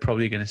 we're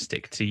probably going to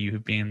stick to you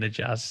being the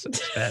jazz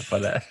expert,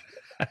 but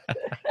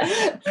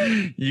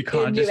you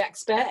can't New just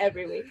expert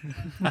every week.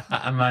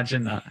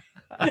 imagine that.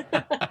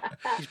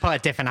 just put a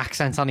different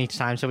accent on each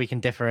time so we can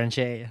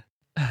differentiate you.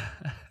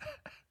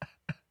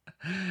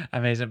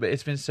 Amazing, but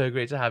it's been so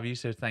great to have you.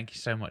 So thank you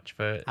so much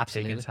for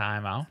Absolutely. taking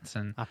time out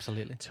and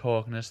Absolutely.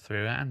 talking us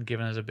through it and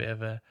giving us a bit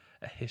of a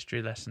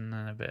history lesson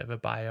and a bit of a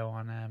bio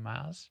on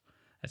Miles.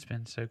 It's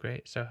been so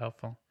great, so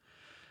helpful.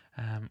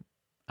 And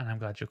I'm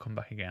glad you'll come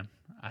back again.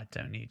 I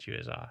don't need you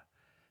as our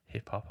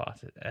hip hop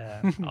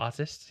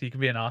artist. You can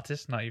be an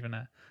artist, not even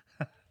a.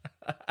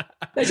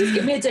 They just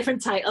give me a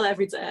different title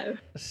every day.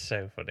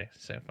 So funny.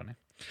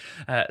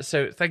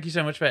 So thank you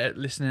so much for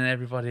listening,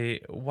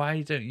 everybody.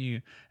 Why don't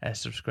you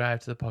subscribe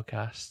to the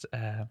podcast?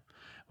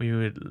 We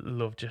would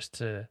love just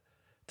to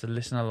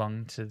listen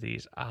along to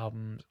these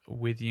albums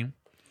with you.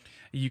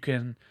 You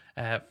can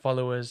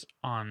follow us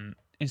on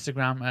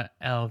Instagram at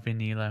El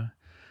Vinilo.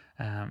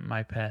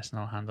 My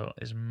personal handle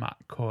is Matt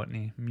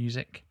Courtney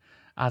Music.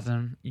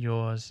 Adam,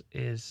 yours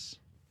is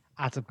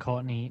Adam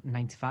Courtney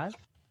 95.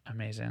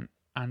 Amazing.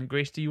 And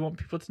Grace, do you want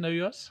people to know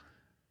yours?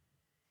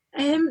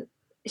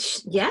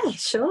 Yeah,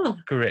 sure.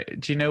 Great.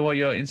 Do you know what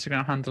your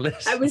Instagram handle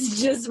is? I was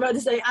just about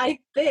to say, I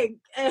think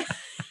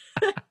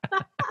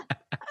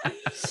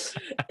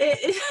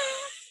it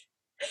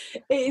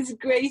is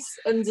Grace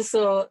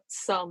 _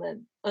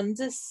 Salmon.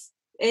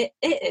 It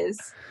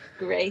is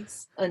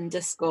Grace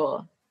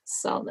 _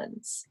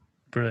 Salmons.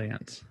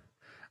 Brilliant.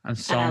 And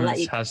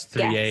Salmons has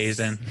 3 A's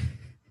in.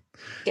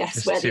 Guess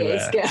Just where the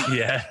A's go.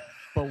 Yeah.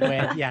 But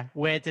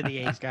where did the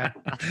A's go?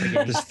 That's the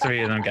game. There's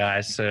 3 of them,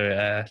 guys,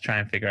 so try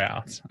and figure it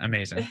out.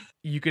 Amazing.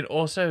 You can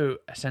also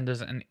send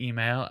us an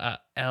email at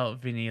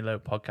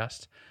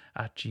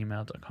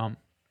elvinilopodcast@gmail.com.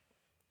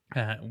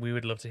 We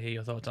would love to hear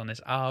your thoughts on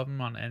this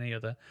album, on any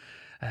other.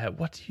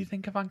 What do you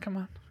think of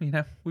Anchorman?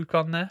 We've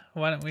gone there.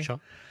 Why don't we? Sure.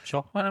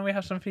 Why don't we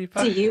have some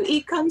feedback? Do you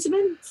eat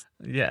condiments?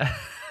 Yeah.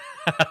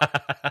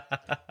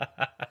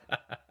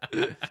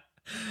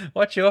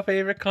 What's your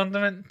favourite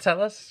condiment?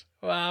 Tell us.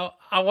 Wow,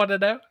 I want to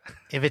know.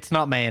 If it's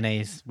not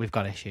mayonnaise, we've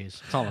got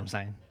issues. That's all I'm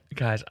saying.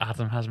 Guys,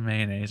 Adam has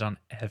mayonnaise on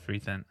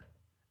everything.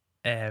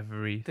 Yeah,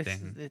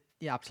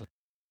 absolutely.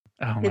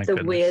 Oh my It's the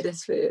goodness.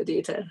 weirdest food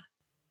eater.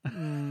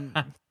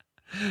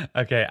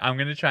 Okay, I'm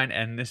going to try and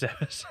end this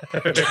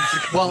episode.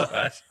 Well,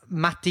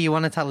 Matt, do you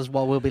want to tell us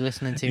what we'll be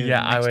listening to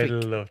yeah, next I would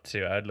week? love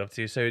to. I'd love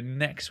to. So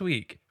next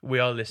week, we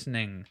are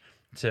listening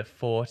to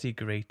 40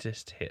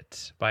 Greatest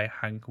Hits by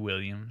Hank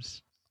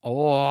Williams.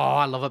 Oh,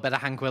 I love a bit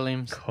of Hank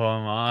Williams. Come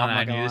on, I'm not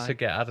I gonna knew this lie. would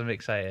get Adam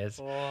excited.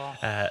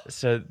 Oh.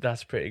 So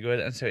that's pretty good.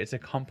 And so it's a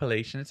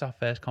compilation. It's our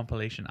first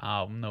compilation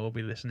album that we'll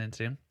be listening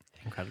to.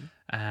 Incredible.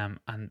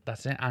 And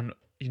that's it. And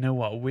you know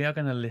what? We are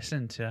going to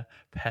listen to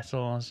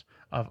Petals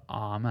of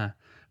Armor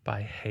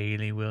by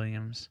Hayley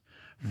Williams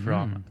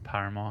from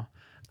Paramore.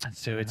 And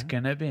so it's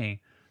going to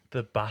be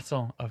the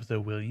Battle of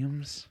the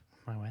Williams.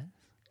 My word.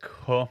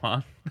 Come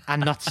on.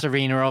 And not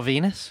Serena or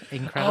Venus.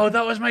 Incredible. Oh,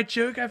 that was my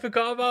joke. I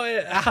forgot about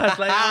it. I was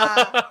like,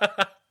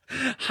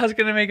 I was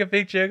going to make a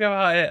big joke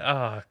about it.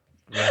 Oh,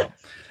 well,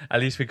 at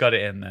least we got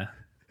it in there.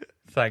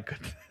 Thank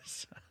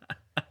goodness.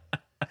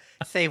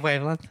 Save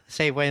wavelength.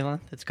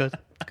 It's good.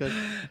 It's good.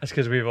 That's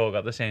because we've all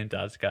got the same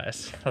dads,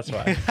 guys. That's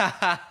why.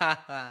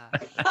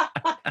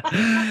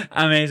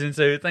 Amazing.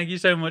 So thank you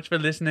so much for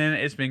listening.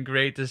 It's been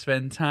great to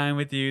spend time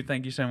with you.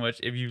 Thank you so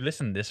much. If you've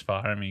listened this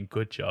far, I mean,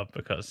 good job,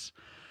 because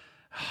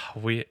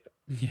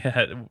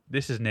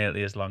this is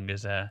nearly as long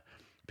as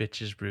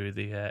Bitches Brew,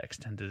 the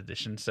extended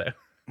edition. So,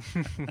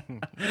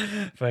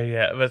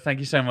 but thank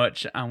you so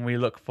much, and we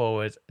look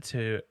forward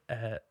to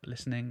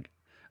listening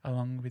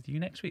along with you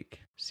next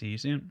week. See you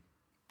soon.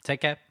 Take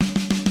care.